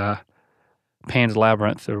the Pan's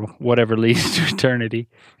Labyrinth, or whatever leads to eternity,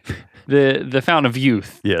 the Fountain of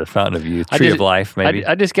Youth. Yeah, the Fountain of Youth, Tree of Life, maybe.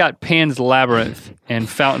 I just got Pan's Labyrinth and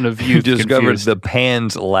Fountain of Youth. You discovered confused. the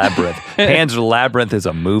Pan's Labyrinth. Pan's Labyrinth is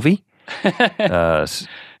a movie. It's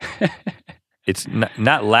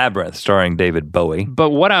not Labyrinth, starring David Bowie. But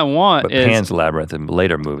what I want is Pan's Labyrinth, a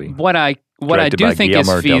later movie. What I do think is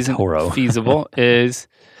feasible is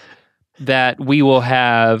that we will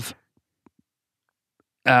have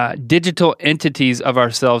digital entities of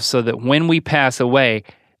ourselves, so that when we pass away,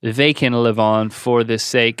 they can live on for the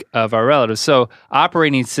sake of our relatives. So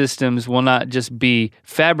operating systems will not just be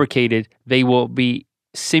fabricated, they will be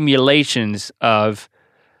simulations of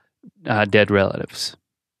dead relatives.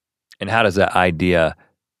 And how does that idea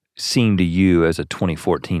seem to you as a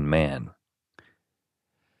 2014 man?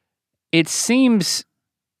 It seems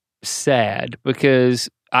sad because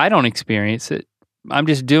I don't experience it. I'm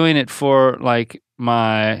just doing it for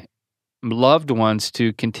my loved ones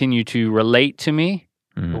to continue to relate to me.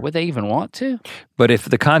 Mm. But would they even want to? But if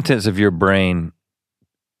the contents of your brain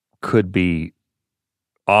could be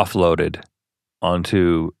offloaded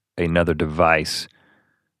onto another device,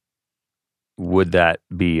 would that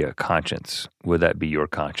be a conscience? Would that be your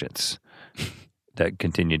conscience? that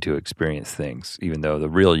continued to experience things, even though the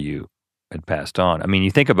real you had passed on. I mean,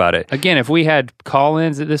 you think about it. Again, if we had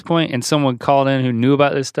call-ins at this point and someone called in who knew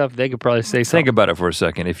about this stuff, they could probably say something. Think about it for a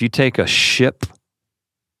second. If you take a ship,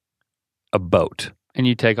 a boat. And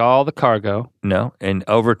you take all the cargo. No, and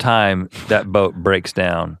over time, that boat breaks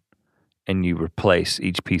down and you replace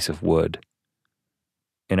each piece of wood.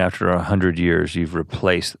 And after 100 years, you've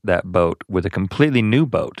replaced that boat with a completely new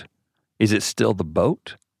boat. Is it still the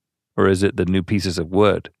boat? Or is it the new pieces of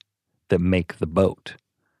wood that make the boat?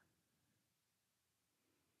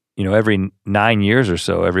 You know, every 9 years or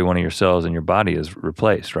so, every one of your cells in your body is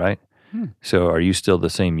replaced, right? So are you still the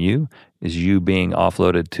same you? Is you being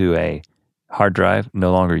offloaded to a hard drive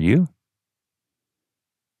no longer you?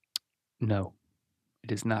 No,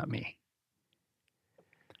 it is not me.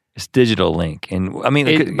 It's digital link. And I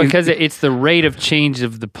mean, because it's the rate of change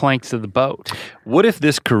of the planks of the boat. What if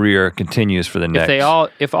this career continues for the next?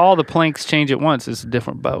 If all the planks change at once, it's a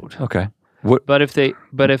different boat. Okay. But if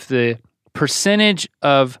the percentage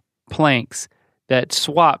of planks that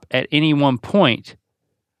swap at any one point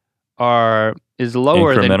is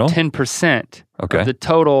lower than Incremental? 10% Okay. of the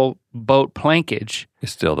total boat plankage,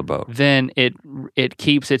 It's still the boat. then it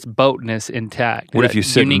keeps its boatness intact. What if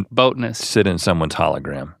that you unique boatness? sit in someone's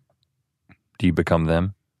hologram? Do you become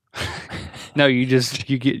them? No, you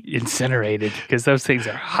get incinerated because those things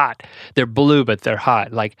are hot. They're blue, but they're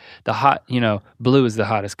hot. Like blue is the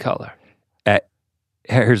hottest color.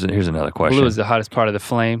 Here's another question. Blue is the hottest part of the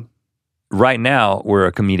flame. Right now, we're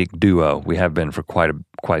a comedic duo. We have been for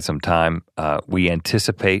quite some time. We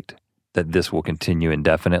anticipate that this will continue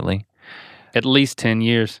indefinitely. At least 10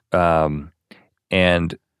 years. But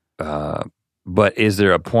is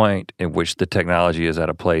there a point in which the technology is at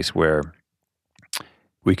a place where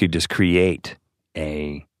we could just create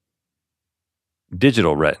a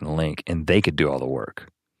digital Rhett and Link and they could do all the work?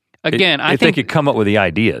 Again, if they could come up with the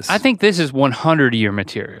ideas. I think this is 100-year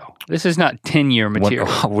material. This is not 10-year material.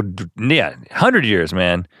 100 years,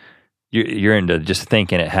 man. You're into just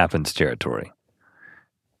thinking it happens territory.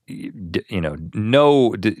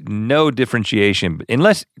 No differentiation,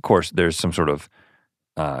 unless, of course, there's some sort of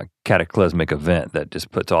cataclysmic event that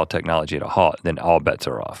just puts all technology at a halt. Then all bets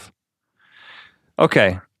are off.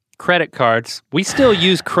 Okay. Credit cards. We still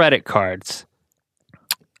use credit cards.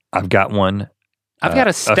 I've got one. I've got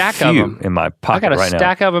a stack of them in my pocket right now. I got a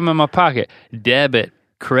stack of them in my pocket. Debit,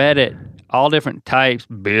 credit, all different types,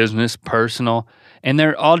 business, personal, and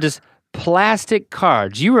they're all just plastic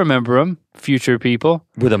cards. You remember them, future people.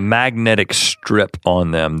 With a magnetic strip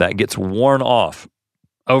on them that gets worn off.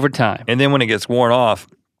 Over time. And then when it gets worn off,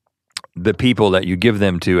 the people that you give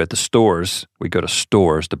them to at the stores, we go to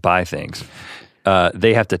stores to buy things,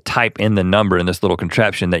 they have to type in the number in this little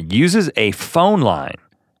contraption that uses a phone line,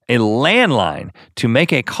 a landline, to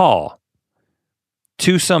make a call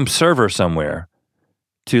to some server somewhere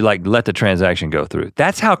to let the transaction go through.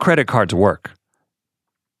 That's how credit cards work.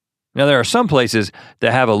 Now, there are some places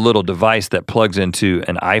that have a little device that plugs into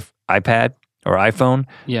an iPad or iPhone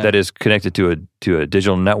that is connected to a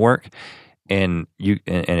digital network, and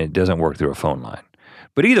it doesn't work through a phone line.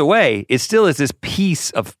 But either way, it still is this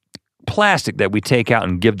piece of plastic that we take out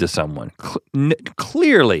and give to someone.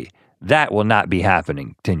 Clearly, that will not be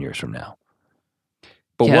happening 10 years from now.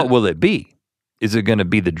 But what will it be? Is it going to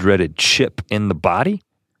be the dreaded chip in the body?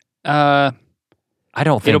 I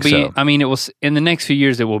don't think so. I mean, it will. In the next few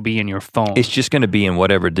years, it will be in your phone. It's just going to be in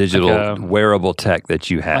whatever digital wearable tech that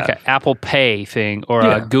you have, like an Apple Pay thing, or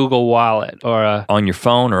a Google Wallet, or on your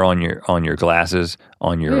phone, or on your glasses,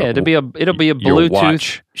 on your it'll be a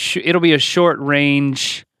Bluetooth. It'll be a short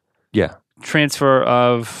range. Transfer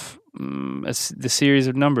of the series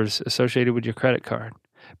of numbers associated with your credit card.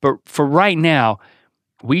 But for right now,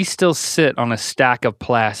 we still sit on a stack of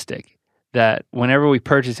plastic that whenever we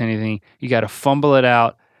purchase anything, you got to fumble it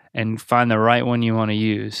out and find the right one you want to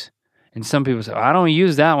use. And some people say, I don't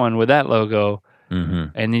use that one with that logo.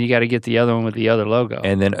 Mm-hmm. And then you got to get the other one with the other logo.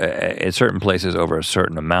 And then at certain places over a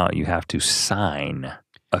certain amount, you have to sign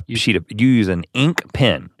you use an ink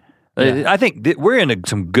pen. I think we're in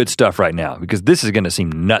some good stuff right now because this is going to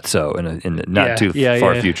seem nutso in the not too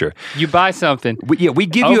far future. You buy something. We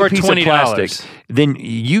give you a piece of plastic. Then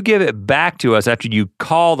you give it back to us after you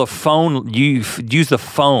call the phone. You use the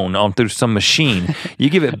phone through some machine. You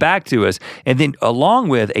give it back to us, and then along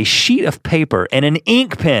with a sheet of paper and an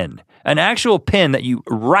ink pen, an actual pen that you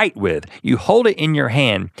write with, you hold it in your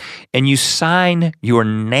hand and you sign your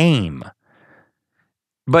name.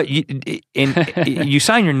 But you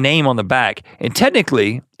sign your name on the back, and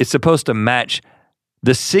technically it's supposed to match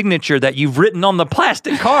the signature that you've written on the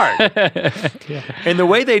plastic card. And the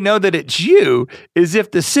way they know that it's you is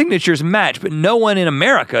if the signatures match, but no one in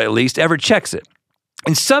America, at least, ever checks it.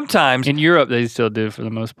 And sometimes In Europe, they still do for the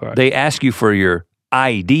most part. they ask you for your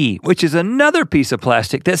ID, which is another piece of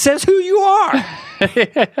plastic that says who you are.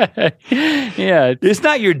 Yeah, It's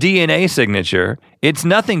not your DNA signature. It's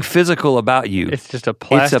nothing physical about you. it's just a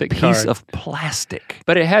plastic It's a piece card. of plastic.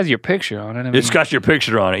 But it has your picture on it. I mean, It's got your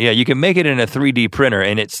picture on it. Yeah, you can make it in a 3D printer,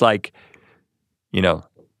 and it's like,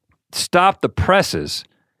 stop the presses.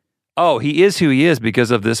 Oh, he is who he is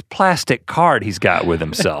because of this plastic card he's got with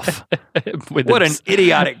himself. with What its- an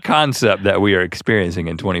idiotic concept that we are experiencing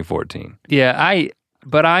in 2014. Yeah,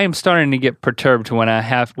 but I am starting to get perturbed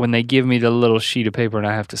when they give me the little sheet of paper and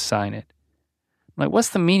I have to sign it. I'm like, what's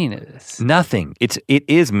the meaning of this? Nothing. It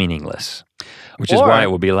is meaningless, which is Or- why it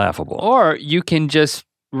will be laughable. Or you can just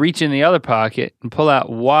reach in the other pocket and pull out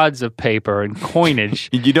wads of paper and coinage.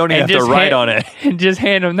 You don't even and have to just write on it. And just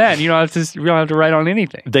hand them that. You don't have to write on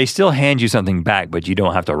anything. They still hand you something back, but you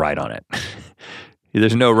don't have to write on it.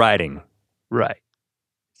 There's no writing. Right.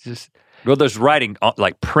 It's just Well, there's writing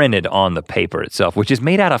like printed on the paper itself, which is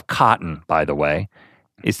made out of cotton, by the way.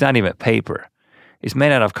 It's not even paper. It's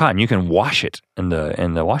made out of cotton. You can wash it in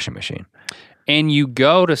the washing machine. and you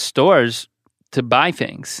go to stores to buy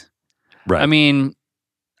things. Right. I mean,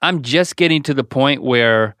 I'm just getting to the point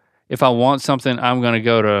where if I want something, I'm going to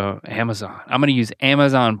go to Amazon. I'm going to use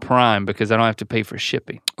Amazon Prime because I don't have to pay for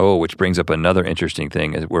shipping. Oh, which brings up another interesting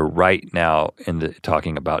thing is we're right now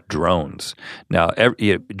talking about drones. Now,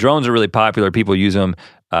 drones are really popular. People use them.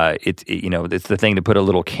 It's the thing to put a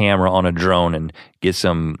little camera on a drone and get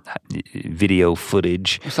some video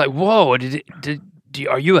footage. It's like, whoa,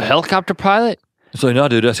 are you a helicopter pilot? It's like, no,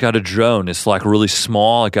 dude, I just got a drone. It's like really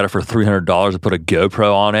small. I got it for $300. I put a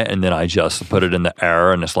GoPro on it, and then I just put it in the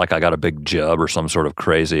air, and it's like I got a big jub or some sort of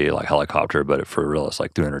crazy like helicopter, but for real, it's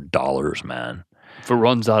like $300, man. If it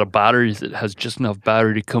runs out of batteries, it has just enough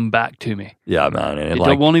battery to come back to me. Yeah, man. And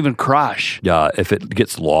It won't even crash. Yeah, if it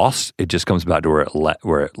gets lost, it just comes back to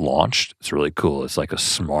where it launched. It's really cool. It's like a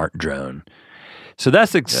smart drone. So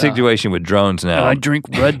that's the situation with drones now. And I drink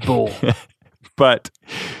Red Bull. But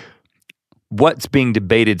what's being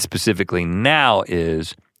debated specifically now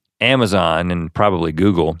is Amazon and probably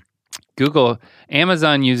Google.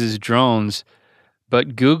 Amazon uses drones,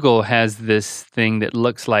 but Google has this thing that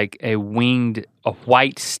looks like a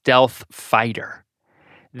white stealth fighter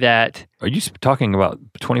that... Are you talking about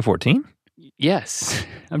 2014? Yes,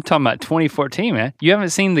 I'm talking about 2014, man. You haven't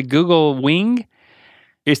seen the Google Wing?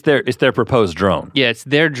 It's their proposed drone. Yeah, it's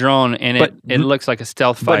their drone, and it looks like a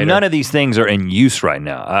stealth fighter. But none of these things are in use right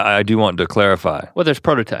now. I do want to clarify. Well, there's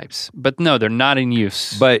prototypes, but no, they're not in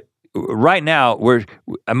use. But right now,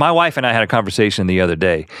 my wife and I had a conversation the other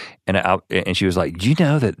day, and she was like, "Do you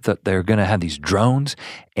know that they're going to have these drones,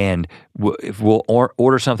 and we'll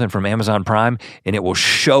order something from Amazon Prime, and it will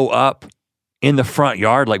show up in the front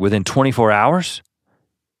yard like within 24 hours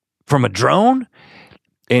from a drone?"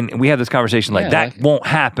 And we have this conversation that won't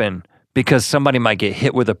happen because somebody might get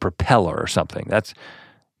hit with a propeller or something. That's,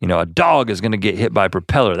 a dog is going to get hit by a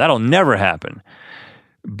propeller. That'll never happen.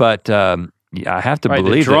 But I have to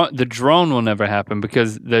believe the drone will never happen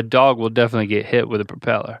because the dog will definitely get hit with a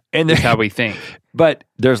propeller. And that's how we think. But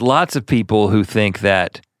there's lots of people who think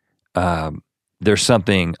that there's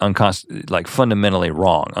something fundamentally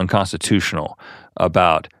wrong, unconstitutional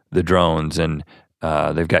about the drones, and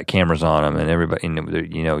they've got cameras on them, and everybody,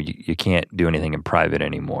 you can't do anything in private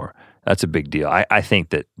anymore. That's a big deal. I think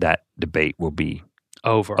that debate will be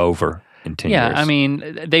over in 10 years. Yeah, I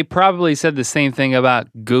mean, they probably said the same thing about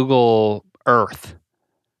Google Earth.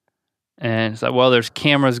 And it's like, well, there's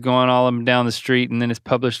cameras going all up and down the street, and then it's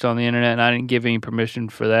published on the internet, and I didn't give any permission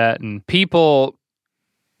for that. And people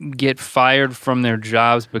get fired from their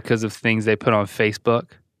jobs because of things they put on Facebook.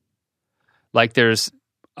 Like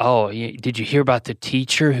did you hear about the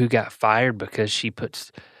teacher who got fired because she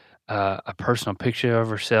puts a personal picture of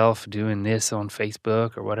herself doing this on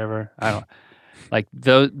Facebook or whatever? I don't like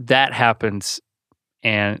that happens,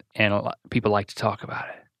 and people like to talk about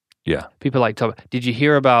it. Yeah, people like to talk. Did you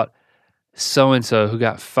hear about so and so who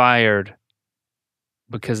got fired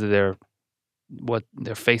because of their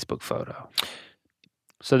Facebook photo?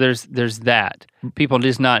 So there's that. People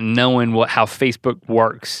just not knowing how Facebook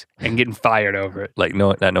works and getting fired over it. Like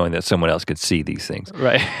not knowing that someone else could see these things.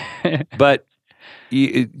 Right. But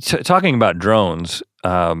talking about drones,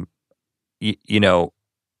 I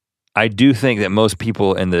do think that most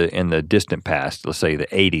people in the distant past, let's say the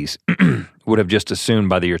 80s, would have just assumed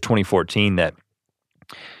by the year 2014 that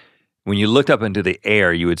when you looked up into the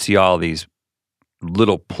air, you would see all these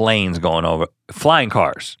little planes going over, flying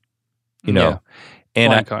cars, you know. Yeah.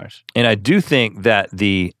 And Flying cars. And I do think that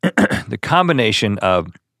the the combination of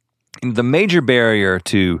the major barrier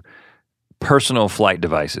to personal flight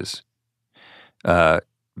devices,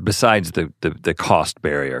 besides the cost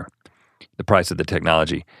barrier, the price of the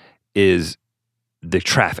technology, is the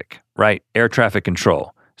traffic, right? Air traffic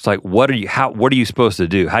control. It's like, what are you supposed to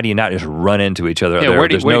do? How do you not just run into each other?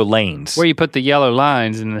 There's no lanes. Where you put the yellow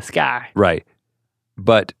lines in the sky. Right.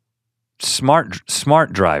 But smart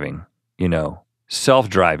driving, you know,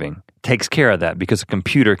 self-driving takes care of that because a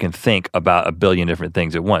computer can think about a billion different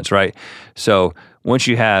things at once, right? So once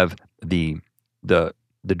you have the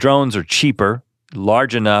drones are cheaper,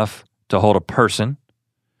 large enough to hold a person,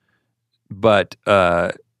 but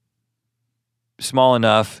small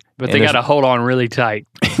enough. But they got to hold on really tight.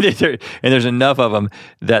 And there's enough of them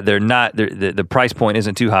that the price point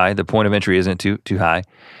isn't too high, the point of entry isn't too high,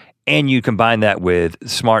 and you combine that with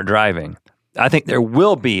smart driving. I think there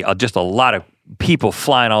will be just a lot of people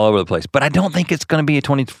flying all over the place, but I don't think it's going to be a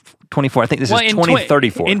 2024. I think this is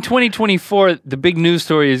 2034. In 2024, the big news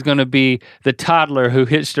story is going to be the toddler who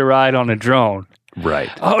hitched a ride on a drone. Right.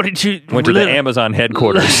 Oh, did you went to the Amazon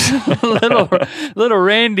headquarters? little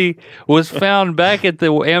Randy was found back at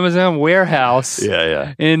the Amazon warehouse.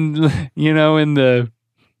 Yeah. In the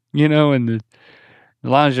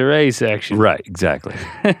lingerie section. Right. Exactly.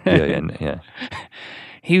 Yeah.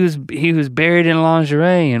 He was buried in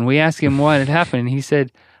lingerie, and we asked him what had happened. He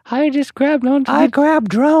said, "I just grabbed onto. I grabbed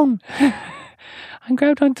drone. I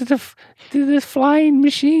grabbed onto this flying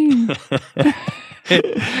machine."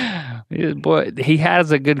 Boy, he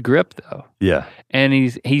has a good grip though. Yeah, and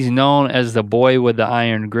he's known as the boy with the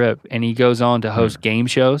iron grip, and he goes on to host game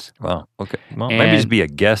shows. Well, okay, well, maybe just be a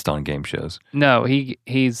guest on game shows. No,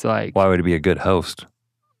 he's like. Why would he be a good host?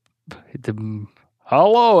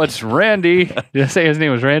 Hello, it's Randy. Did I say his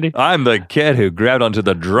name was Randy? I'm the kid who grabbed onto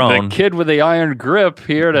the drone. The kid with the iron grip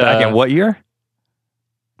here to. Back in what year?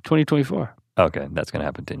 2024. Okay, that's going to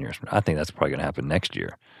happen 10 years from now. I think that's probably going to happen next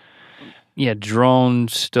year. Yeah, drone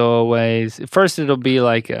stowaways. First, it'll be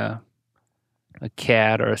like a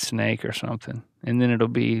cat or a snake or something, and then it'll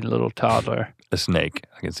be a little toddler. A snake.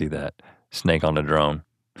 I can see that. Snake on a drone.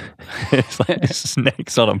 It's like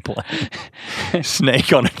snakes on a plane.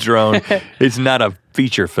 Snake on a drone. It's not a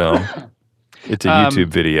feature film. It's a YouTube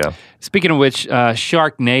video. Speaking of which,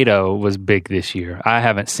 Sharknado was big this year. I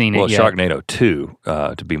haven't seen it yet. Well, Sharknado 2,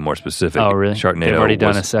 to be more specific. Oh, really? Sharknado They've already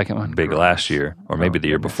done a second one. Big last year, or maybe the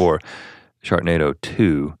year before. Sharknado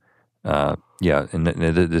 2, and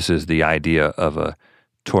this is the idea of a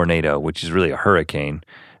tornado, which is really a hurricane,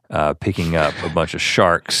 picking up a bunch of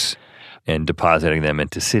sharks and depositing them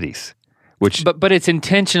into cities. But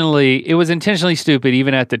it was intentionally stupid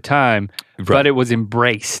even at the time, right. But it was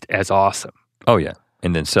embraced as awesome. Oh yeah,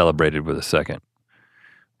 and then celebrated with a second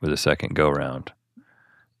go round.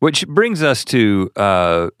 Which brings us to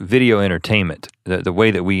video entertainment, the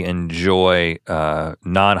way that we enjoy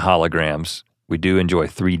non-holograms. We do enjoy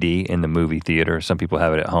 3D in the movie theater. Some people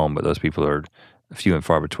have it at home, but those people are few and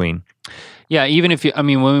far between. Yeah, even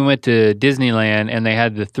when we went to Disneyland and they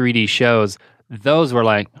had the 3D shows, those were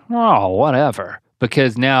like, oh, whatever.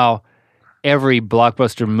 Because now every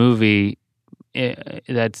blockbuster movie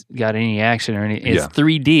that's got any action or anything is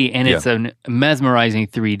 3D, and it's a mesmerizing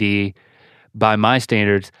 3D by my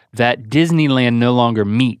standards that Disneyland no longer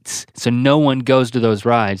meets. So no one goes to those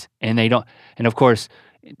rides, and they don't. And of course,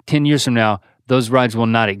 10 years from now, those rides will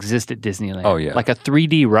not exist at Disneyland. Oh yeah, like a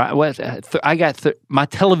 3D ride. My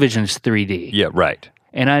television's 3D. Yeah, right.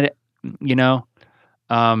 And not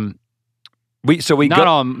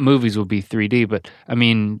all movies will be 3D, but I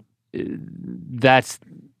mean, that's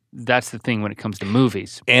the thing when it comes to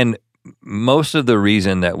movies. And most of the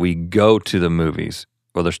reason that we go to the movies,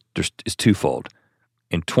 well, there's is twofold.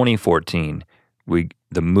 In 2014,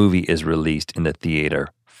 the movie is released in the theater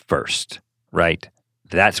first, right?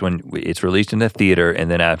 That's when it's released in the theater,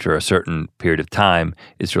 and then after a certain period of time,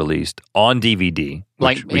 it's released on DVD,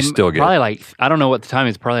 which we still get. Probably I don't know what the time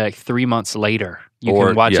is, probably 3 months later. You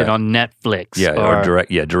can watch it on Netflix. Yeah, or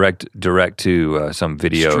direct to some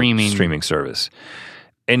video streaming service.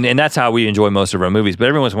 And that's how we enjoy most of our movies. But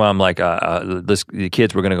every once in a while, I'm like, the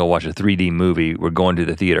kids, we're going to go watch a 3D movie. We're going to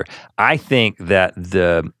the theater. I think that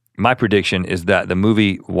my prediction is that the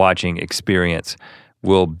movie watching experience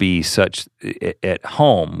will be such at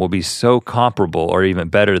home, will be so comparable or even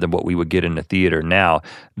better than what we would get in the theater now,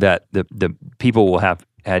 that the people will have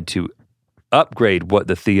had to upgrade what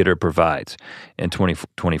the theater provides in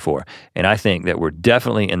 2024. And I think that we're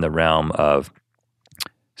definitely in the realm of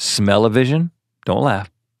smell-o-vision. Don't laugh.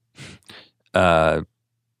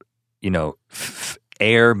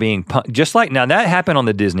 air being pumped. Just like, now that happened on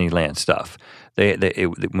the Disneyland stuff.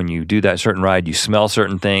 When you do that certain ride, you smell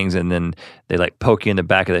certain things, and then they like poke you in the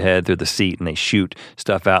back of the head through the seat, and they shoot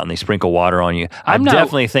stuff out, and they sprinkle water on you. I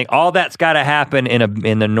definitely think all that's got to happen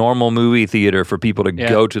in the normal movie theater for people to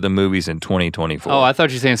go to the movies in 2024. Oh, I thought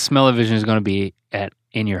you were saying smell-o-vision is going to be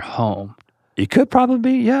in your home. It could probably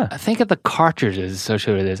be, yeah. I think of the cartridges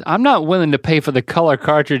associated with this. I'm not willing to pay for the color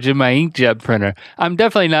cartridge in my inkjet printer. I'm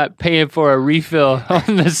definitely not paying for a refill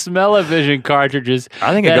on the smell-o-vision cartridges.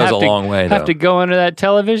 I think it goes a long way, though. Have to go under that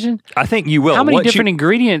television? I think you will. How many different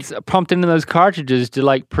ingredients pumped into those cartridges to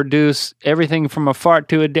like produce everything from a fart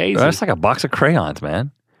to a daisy? That's like a box of crayons,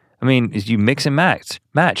 man. I mean, you mix and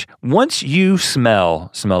match. Once you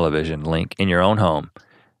smell-o-vision, Link, in your own home,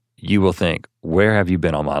 you will think, where have you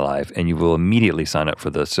been all my life? And you will immediately sign up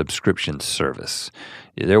for the subscription service.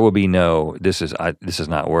 There will be no, this is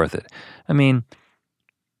not worth it. I mean,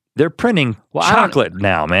 they're printing chocolate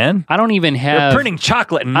now, man. I don't even have... They're printing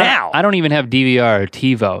chocolate now. I don't even have DVR or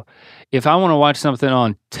TiVo. If I want to watch something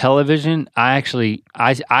on television, I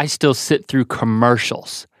still sit through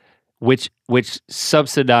commercials, which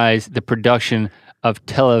subsidize the production of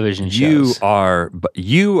television shows.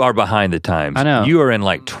 You are behind the times. I know. You are in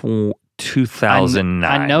like 2009.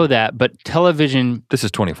 I know that, but television... This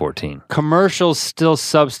is 2014. Commercials still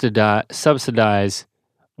subsidize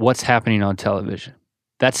what's happening on television.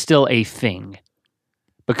 That's still a thing.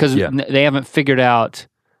 Because they haven't figured out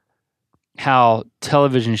how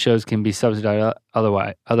television shows can be subsidized other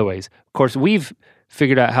ways. Of course, we've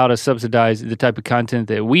figured out how to subsidize the type of content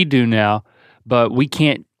that we do now, but we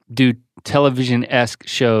can't do television-esque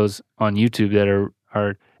shows on YouTube that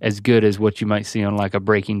are as good as what you might see on like a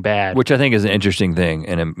Breaking Bad. Which I think is an interesting thing,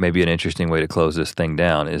 and maybe an interesting way to close this thing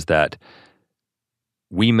down, is that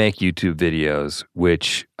we make YouTube videos,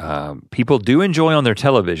 which people do enjoy on their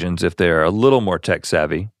televisions if they're a little more tech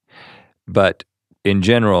savvy, but in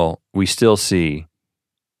general, we still see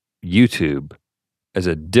YouTube as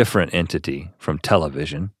a different entity from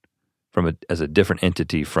television, as a different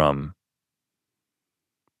entity from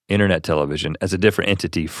internet television, as a different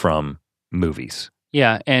entity from movies.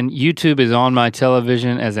 Yeah, and YouTube is on my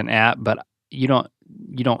television as an app, but you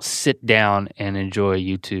don't sit down and enjoy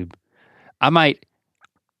YouTube. I might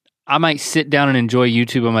sit down and enjoy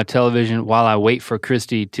YouTube on my television while I wait for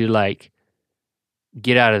Christy to like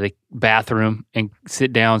get out of the bathroom and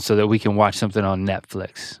sit down so that we can watch something on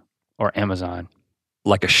Netflix or Amazon.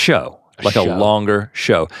 Like a show, a longer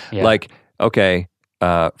show. Yeah. Like, okay,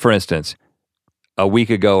 for instance, a week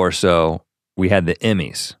ago or so, we had the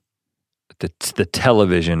Emmys, the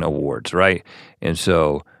television awards, right? And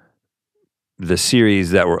so the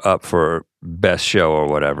series that were up for best show or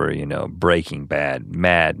whatever, Breaking Bad,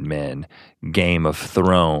 Mad Men, Game of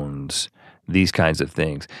Thrones, these kinds of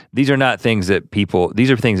things. These are things that people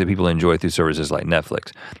enjoy through services like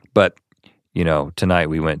Netflix. But, tonight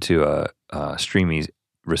we went to a Streamy's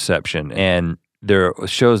reception, and there are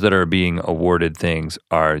shows that are being awarded things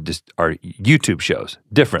are YouTube shows,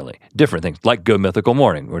 different things, like Good Mythical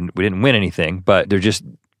Morning. We didn't win anything, but they're just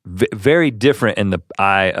very different in the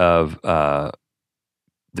eye of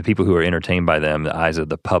the people who are entertained by them, the eyes of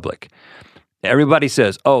the public. Everybody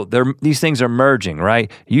says, these things are merging,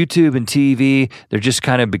 right? YouTube and TV, they're just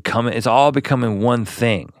kind of it's all becoming one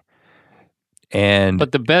thing.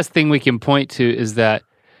 But the best thing we can point to is that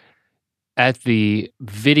at the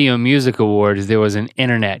Video Music Awards, there was an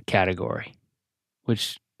internet category.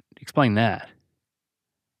 Explain that.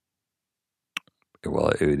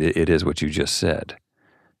 Well, it is what you just said.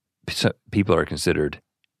 People are considered,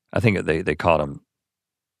 I think they call them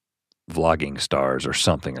vlogging stars or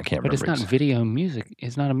something. I can't remember. But it's not video music.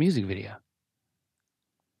 It's not a music video.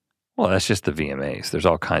 Well, that's just the VMAs. There's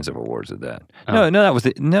all kinds of awards of that. Oh. Was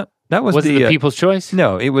it the People's Choice?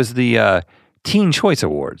 No, it was the Teen Choice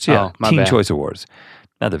Awards. Yeah, Teen bad. Choice Awards.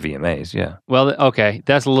 Not the VMAs, yeah. Well, okay,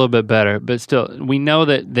 that's a little bit better, but still, we know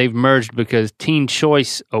that they've merged because Teen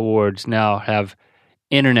Choice Awards now have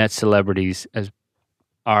internet celebrities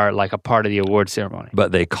are like a part of the award ceremony.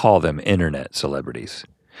 But they call them internet celebrities.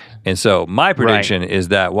 And so my prediction is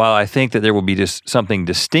that while I think that there will be just something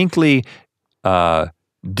distinctly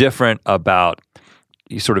different about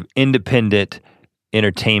sort of independent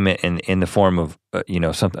entertainment in the form of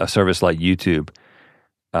a service like YouTube,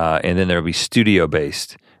 and then there will be studio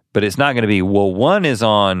based, but it's not going to be, well, one is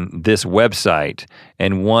on this website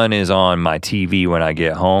and one is on my TV when I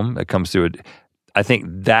get home. It comes through it. I think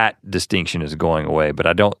that distinction is going away, but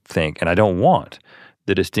I don't think, and I don't want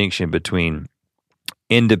the distinction between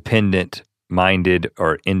independent minded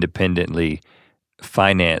or independently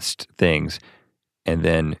financed things and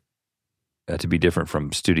then to be different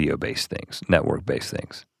from studio-based things, network-based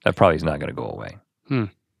things. That probably is not going to go away.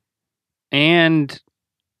 And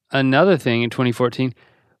another thing in 2014,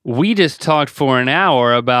 we just talked for an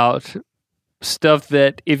hour about stuff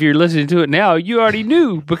that if you're listening to it now, you already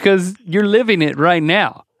knew because you're living it right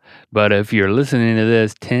now. But if you're listening to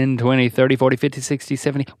this 10, 20, 30, 40, 50, 60,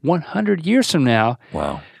 70, 100 years from now,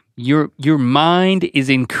 wow, your mind is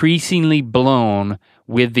increasingly blown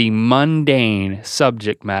with the mundane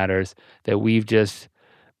subject matters that we've just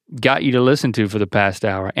got you to listen to for the past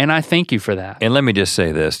hour. And I thank you for that. And let me just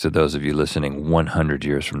say this to those of you listening 100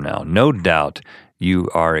 years from now. No doubt you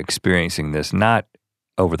are experiencing this not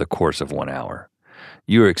over the course of 1 hour.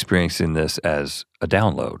 You are experiencing this as a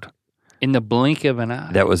download. In the blink of an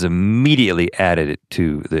eye. That was immediately added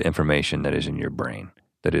to the information that is in your brain,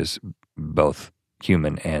 that is both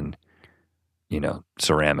human and,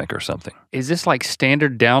 ceramic or something. Is this like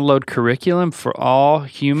standard download curriculum for all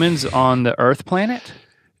humans on the Earth planet?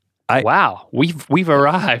 Wow, we've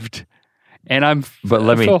arrived, and I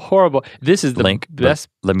feel horrible. This is the best.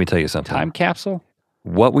 Let me tell you something. Time capsule.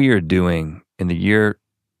 What we are doing in the year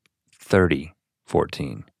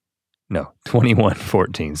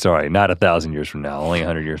 2114. Sorry, not 1,000 years from now. Only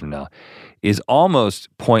 100 years from now, is almost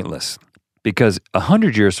pointless because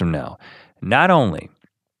 100 years from now, not only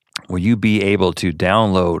will you be able to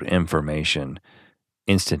download information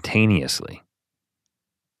instantaneously,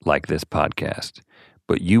 like this podcast,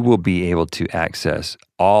 but you will be able to access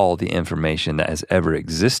all the information that has ever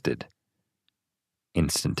existed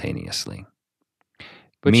instantaneously.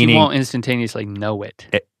 But you won't instantaneously know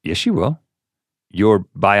it. Yes, you will. Your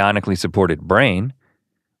bionically supported brain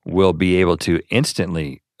will be able to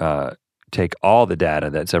instantly take all the data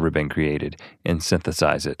that's ever been created and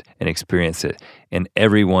synthesize it and experience it, and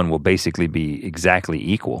everyone will basically be exactly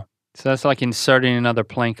equal. So that's like inserting another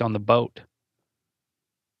plank on the boat.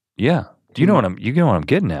 Yeah. You know what I'm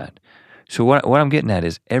getting at. So what I'm getting at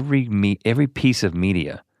is every piece of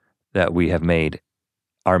media that we have made,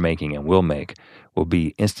 are making, and will make will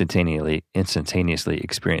be instantaneously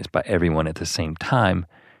experienced by everyone at the same time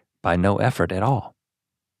by no effort at all.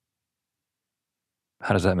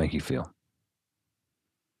 How does that make you feel?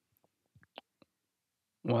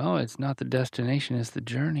 Well, it's not the destination, it's the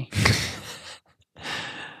journey.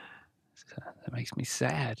 That makes me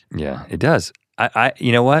sad. Yeah, it does. I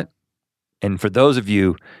you know what? And for those of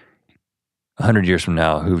you 100 years from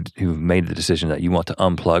now who've made the decision that you want to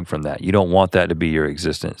unplug from that, you don't want that to be your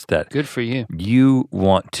existence, that good for you. You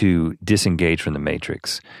want to disengage from the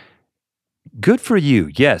matrix. Good for you.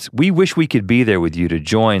 Yes, we wish we could be there with you to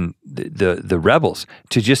join the rebels,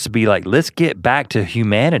 to just be like, let's get back to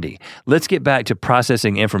humanity. Let's get back to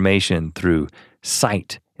processing information through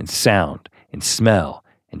sight and sound and smell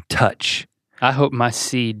and touch. I hope my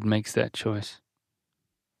seed makes that choice.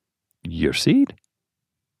 Your seed?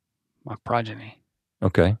 My progeny.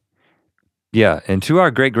 Okay. Yeah, and to our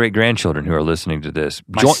great-great-grandchildren who are listening to this,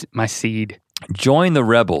 my seed. Join the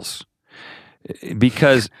rebels,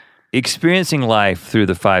 because experiencing life through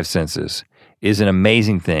the five senses is an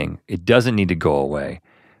amazing thing. It doesn't need to go away.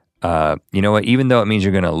 You know what? Even though it means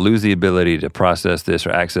you're going to lose the ability to process this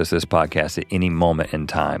or access this podcast at any moment in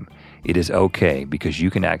time, it is okay because you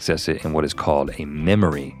can access it in what is called a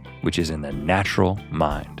memory, which is in the natural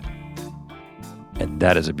mind. And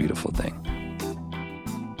that is a beautiful thing.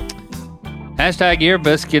 Hashtag Ear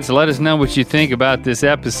Biscuits. Let us know what you think about this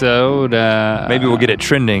episode. Maybe we'll get it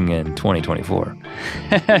trending in 2024.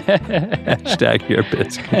 Hashtag Ear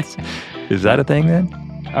Biscuits. Is that a thing then?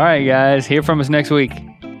 All right, guys. Hear from us next week.